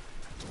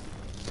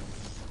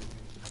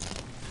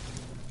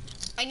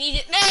 I need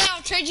it now.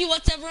 I'll trade you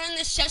whatever in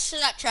this chest for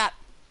that trap.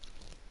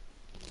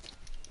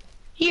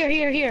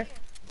 Here.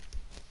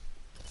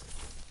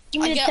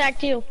 Give me I the get- tack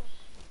too.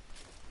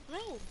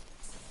 No.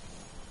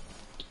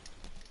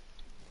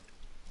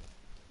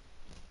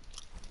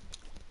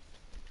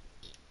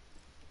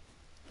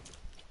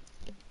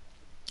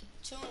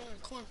 Chilling in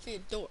a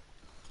cornfield door.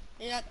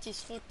 That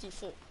is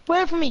 44.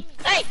 Wait for me.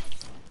 Hey!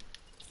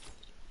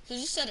 Who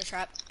just set a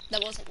trap?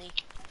 That wasn't me.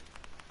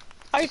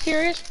 Are you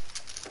serious?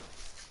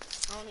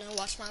 I don't know.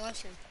 Watch my live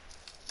stream.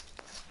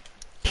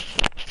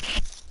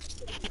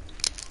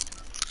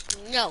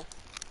 No.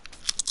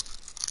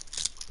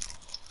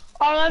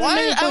 I'll have a Why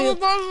minute is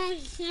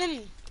for you.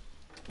 everybody?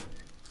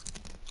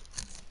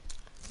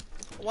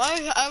 Why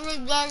is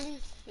everybody?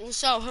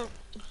 So,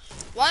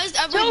 why is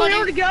Tell everybody?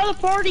 Harold to get out of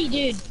the party,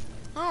 dude.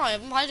 Oh, I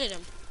invited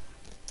him.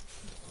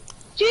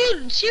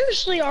 Dude,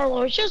 seriously,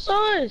 Arlo, it's just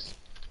us.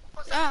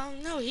 Oh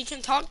no, he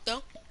can talk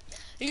though.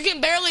 You can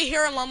barely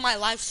hear him on my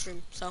live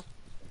stream. So,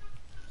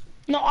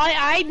 No,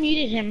 I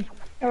muted him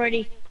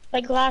already.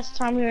 Like last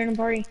time we were in a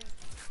party.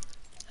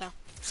 yeah.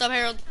 What's up,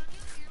 Harold?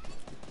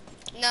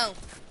 No,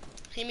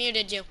 he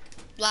muted you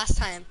last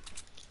time.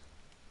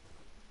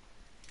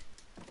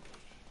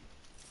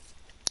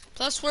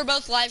 Plus, we're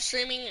both live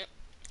streaming,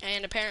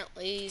 and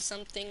apparently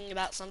something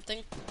about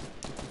something.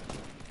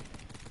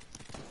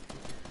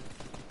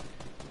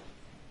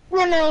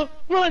 Run, Harold,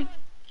 run.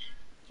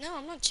 No,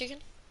 I'm not chicken.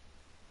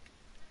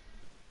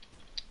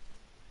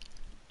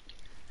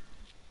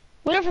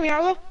 Wait up for me,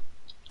 Arlo.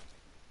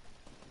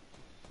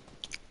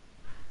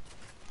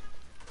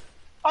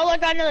 Arlo, I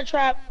got another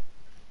trap.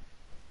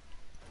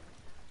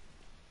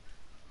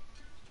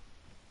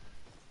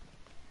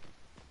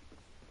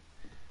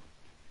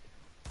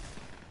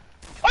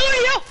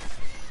 Oh,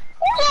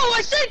 Arlo,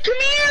 I said come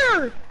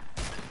here.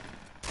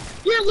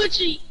 You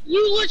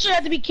literally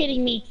have to be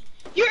kidding me.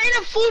 You're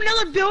in a full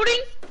another building?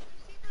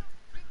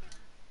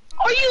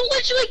 Are you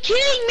literally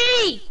kidding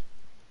me?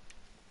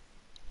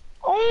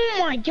 Oh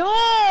my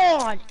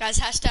god. Guys,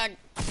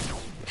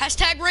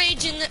 hashtag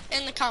rage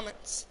in the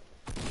comments.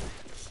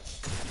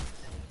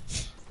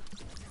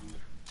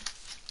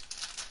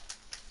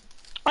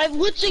 I've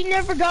literally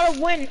never got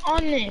a win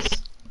on this.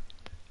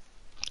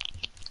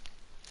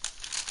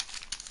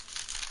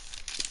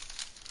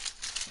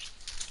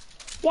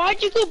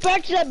 Why'd you go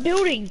back to that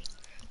building?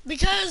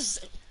 Because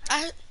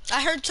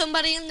I heard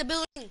somebody in the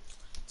building,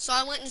 so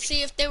I went and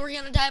see if they were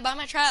gonna die by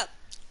my trap.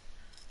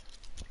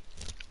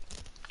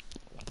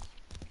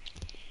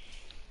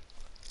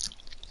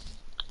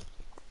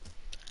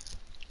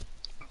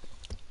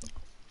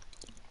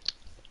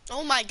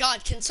 Oh my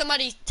god, can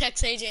somebody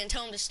text AJ and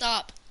tell him to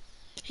stop?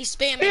 He's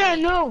spamming Yeah,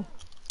 me. no.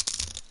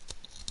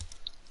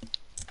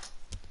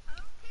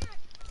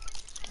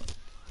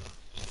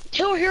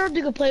 Tell Harold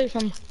to go play with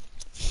him.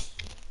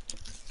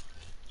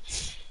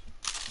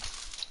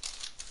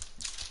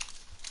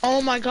 Oh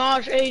my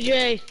gosh,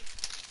 AJ.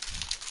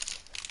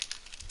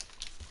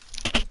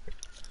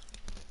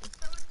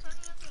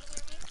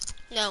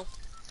 No.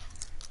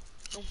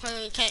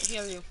 I can't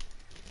hear you.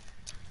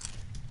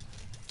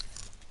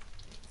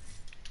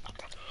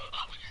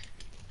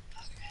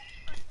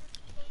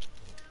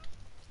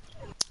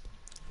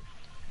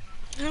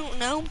 I don't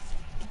know.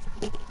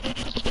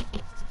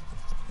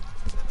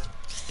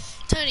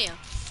 Antonio,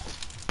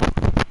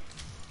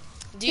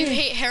 do you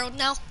hate Harold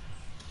now?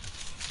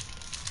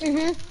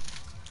 Mm-hmm.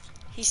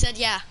 He said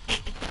yeah.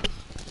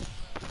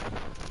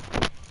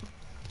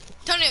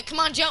 Antonio, come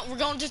on, jump. We're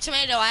going to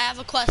Tomato. I have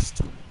a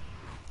quest.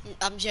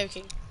 I'm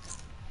joking.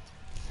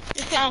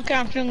 I don't care,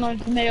 I'm feeling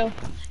like tomato.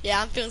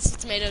 Yeah, I'm feeling some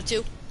Tomato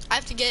too. I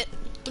have to get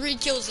 3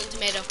 kills in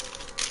Tomato.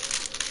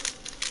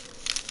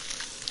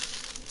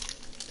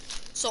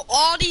 So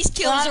all these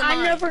kills are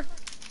mine.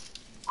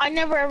 I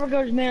never ever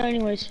go to tomato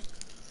anyways.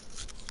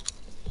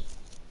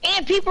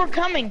 And people are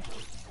coming.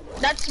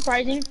 That's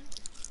surprising.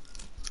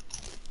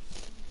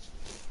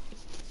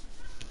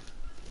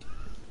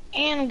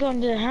 And I'm going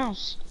to the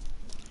house.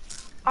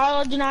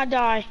 Arlo did not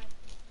die.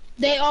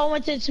 They all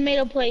went to the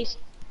tomato place.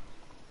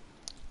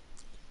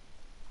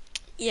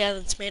 Yeah,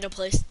 the tomato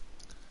place.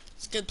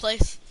 It's a good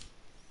place.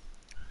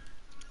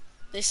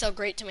 They sell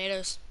great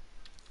tomatoes.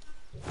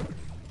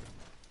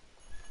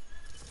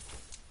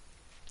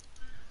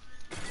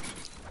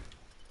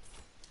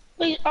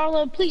 Please,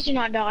 Arlo, please do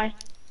not die.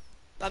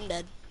 I'm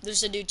dead.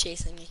 There's a dude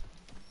chasing me.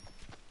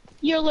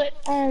 You're lit.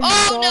 Oh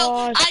my Oh no!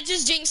 gosh. I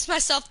just jinxed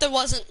myself. There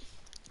wasn't.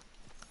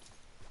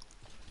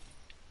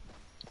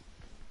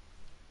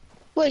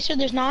 Wait, so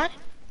there's not?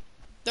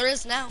 There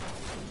is now.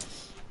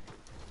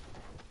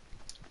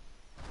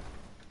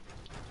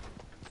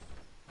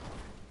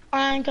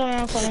 I'm coming.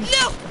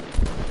 No!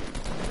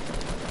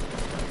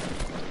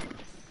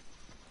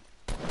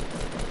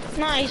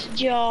 Nice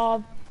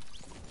job.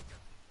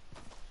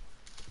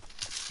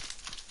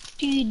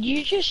 Dude,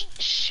 you're just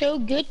so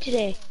good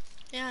today.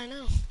 Yeah, I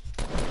know.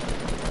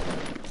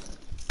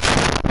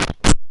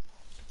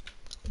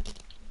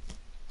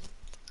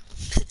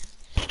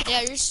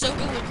 Yeah, you're so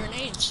good with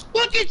grenades.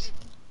 Look, it's...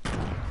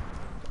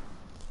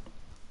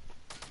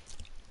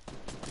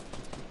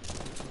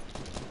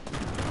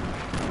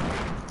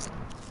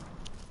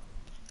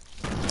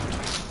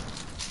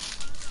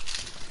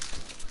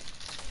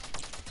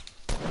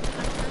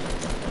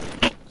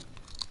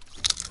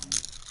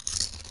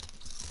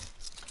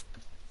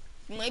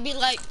 Maybe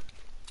like,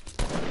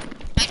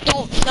 I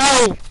don't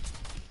know.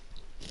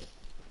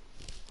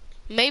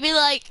 Maybe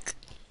like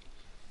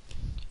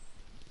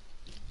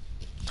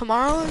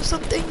tomorrow or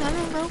something. I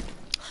don't know.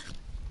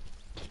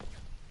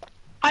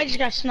 I just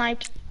got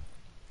sniped.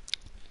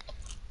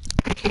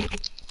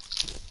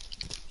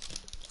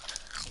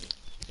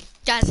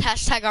 Guys,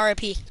 hashtag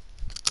RIP.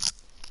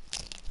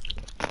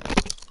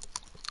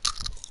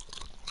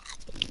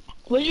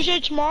 What did you say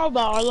tomorrow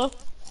about, Arlo?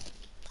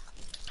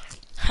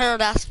 Harold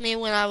asked me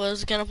when I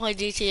was gonna play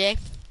GTA.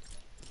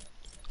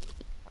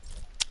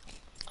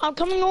 I'm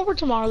coming over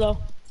tomorrow, though.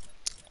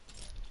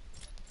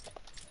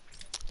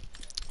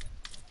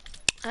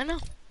 I know.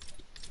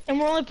 And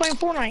we're only playing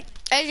Fortnite.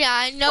 Hey, yeah,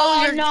 I know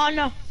Oh, you're.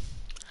 no.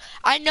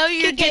 I know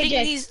you're Kick getting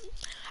AJ. these.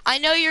 I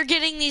know you're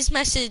getting these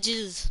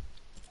messages.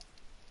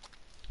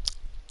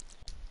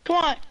 Come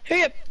on,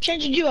 hurry up,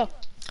 change the duo.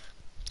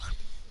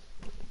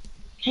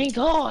 Hey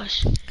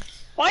gosh.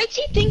 Why does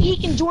he think he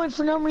can join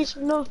for no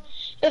reason,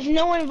 if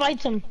no one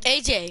invites him?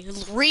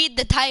 AJ, read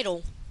the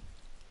title.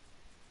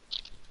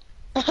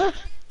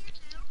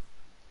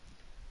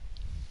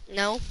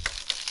 No.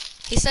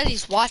 He said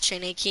he's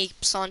watching. He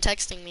keeps on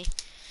texting me.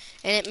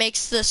 And it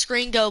makes the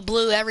screen go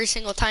blue every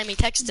single time he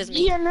texts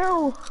me. Yeah,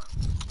 no.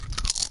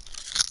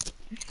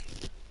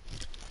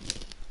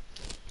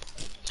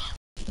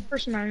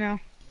 Person right now.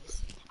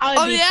 I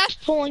would Oh, be yeah?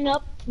 pulling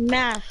up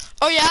math.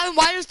 Oh yeah, and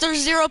why is there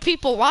 0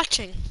 people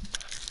watching?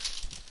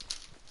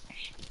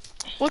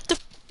 What the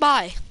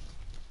bye?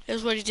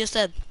 Is what he just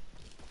said.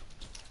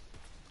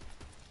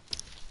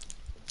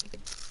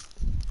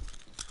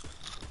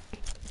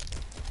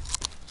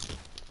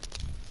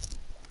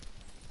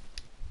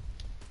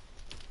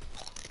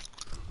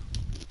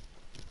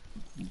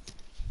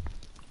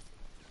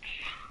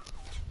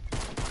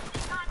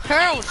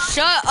 Harold,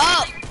 shut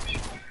up!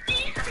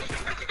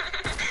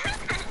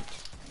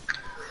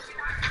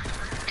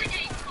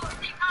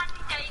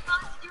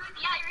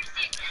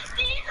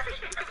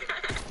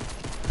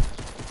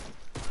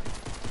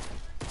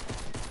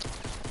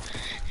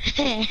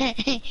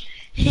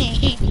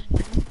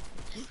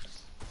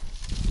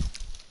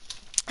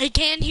 I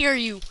can hear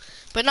you,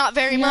 but not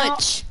very No.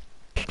 much.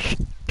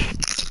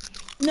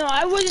 No,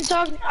 I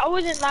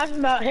wasn't laughing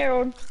about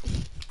Harold.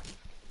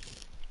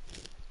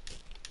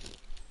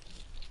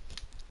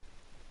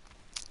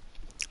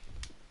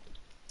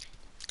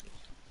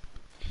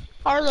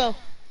 Arlo.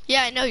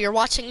 Yeah, I know, you're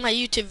watching my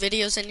YouTube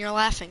videos and you're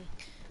laughing.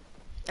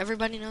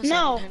 Everybody knows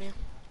No. that, Antonio.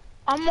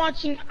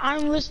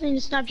 I'm listening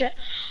to Snapchat.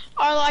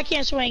 Arlo, I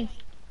can't swing.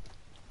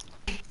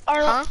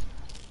 Arlo,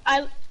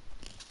 Huh?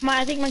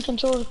 I think my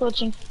controller's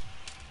glitching.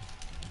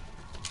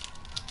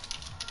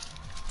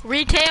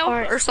 Retail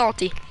Alright. or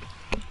salty?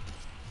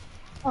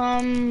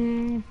 I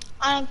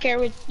don't care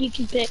what you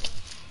can pick.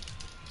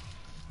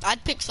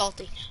 I'd pick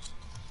salty.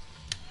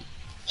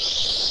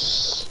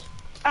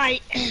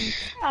 Alright, I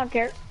don't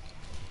care.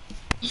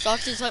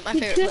 Salty's like my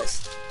favorite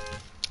place.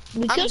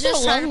 I'm Because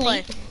just you're trying to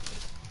lonely. play.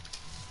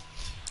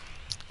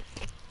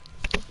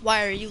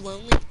 Why are you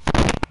lonely?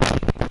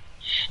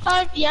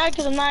 Yeah,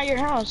 because I'm not at your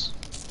house.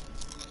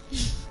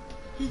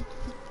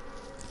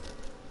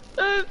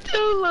 I'm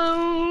too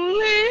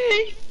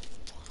lonely.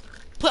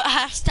 Put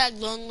hashtag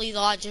lonely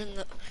lodge in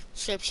the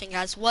description,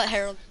 guys. What,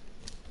 Harold?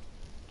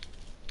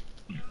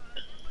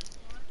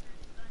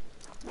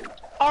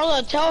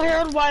 Arlo, tell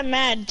Harold why I'm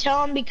mad.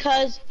 Tell him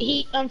because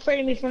he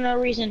unfriended me for no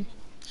reason.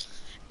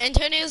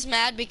 Antonio's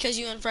mad because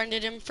you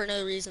unfriended him for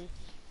no reason.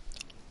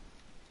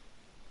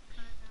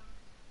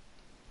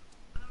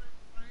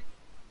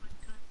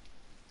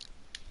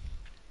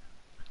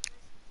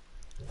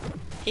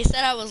 He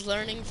said I was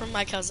learning from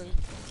my cousin.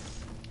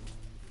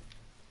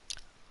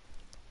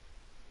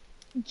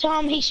 Tell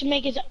him he should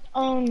make his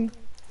own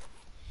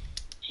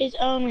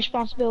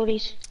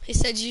responsibilities He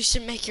said you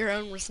should make your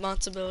own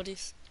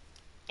responsibilities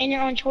and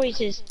your own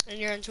choices. and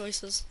your own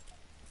choices.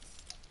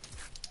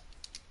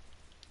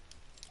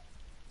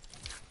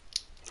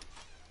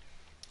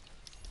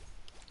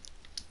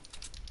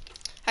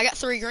 I got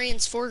 3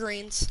 greens, 4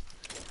 greens,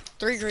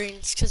 3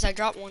 greens, because I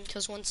dropped one,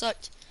 because one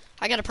sucked.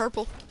 I got a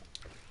purple,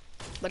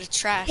 but it's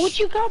trash. What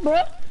you got,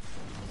 bro?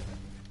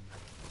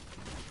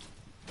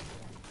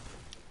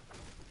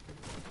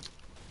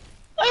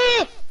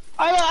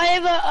 I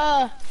have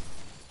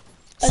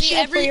a See,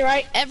 shield for you,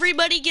 right?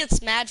 everybody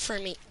gets mad for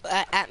me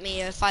at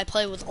me if I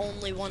play with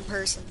only one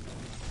person.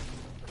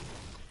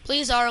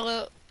 Please,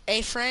 Arlo,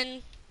 a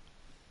friend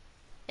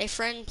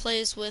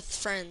plays with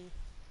friend.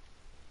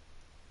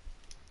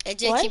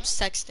 AJ What? keeps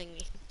texting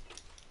me.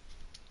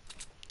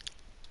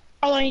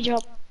 Oh, I need your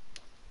help.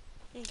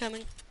 I'm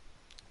coming.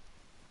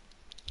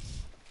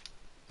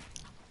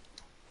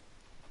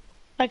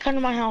 Come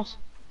to my house.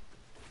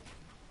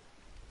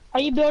 Are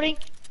you building?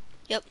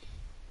 Yep.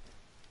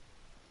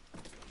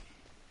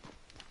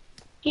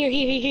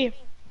 Here.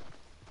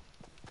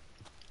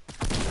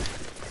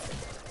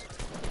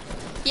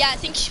 Yeah, I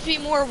think you should be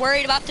more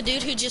worried about the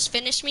dude who just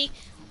finished me.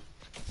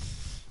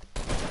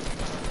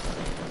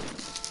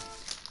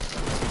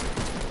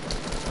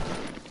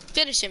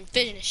 Finish him.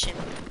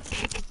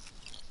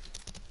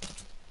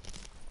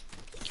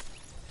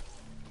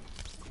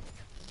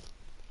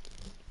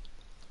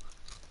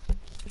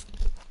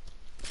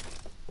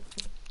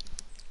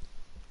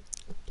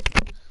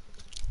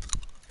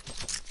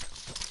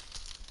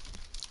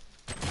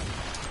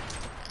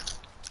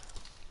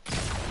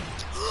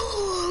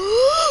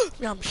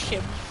 I'm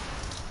shit.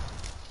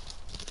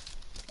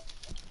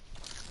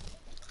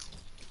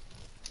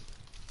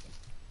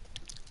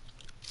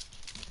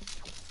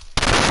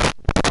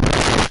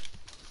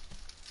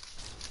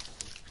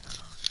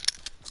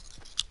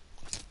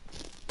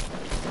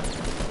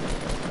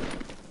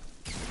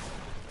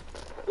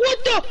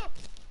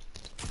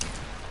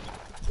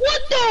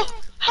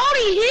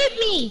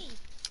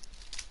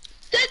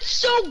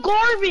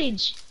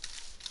 garbage.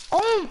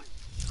 Oh,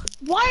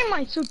 why am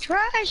I so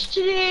trash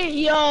today?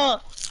 Yo,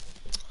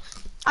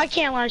 I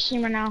can't live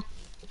stream right now.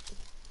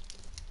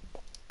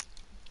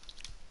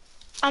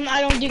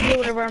 I don't do good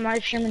whenever I'm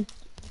live streaming.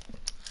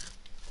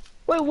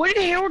 Wait, what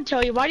did Harold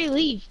tell you? Why did he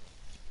leave?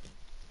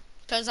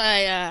 Cause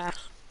I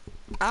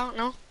don't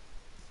know.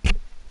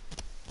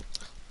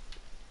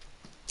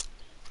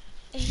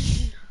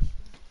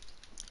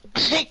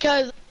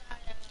 Because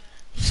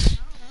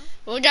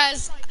Well,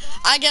 guys,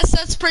 I guess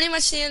that's pretty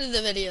much the end of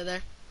the video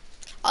there.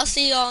 I'll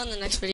see y'all in the next video.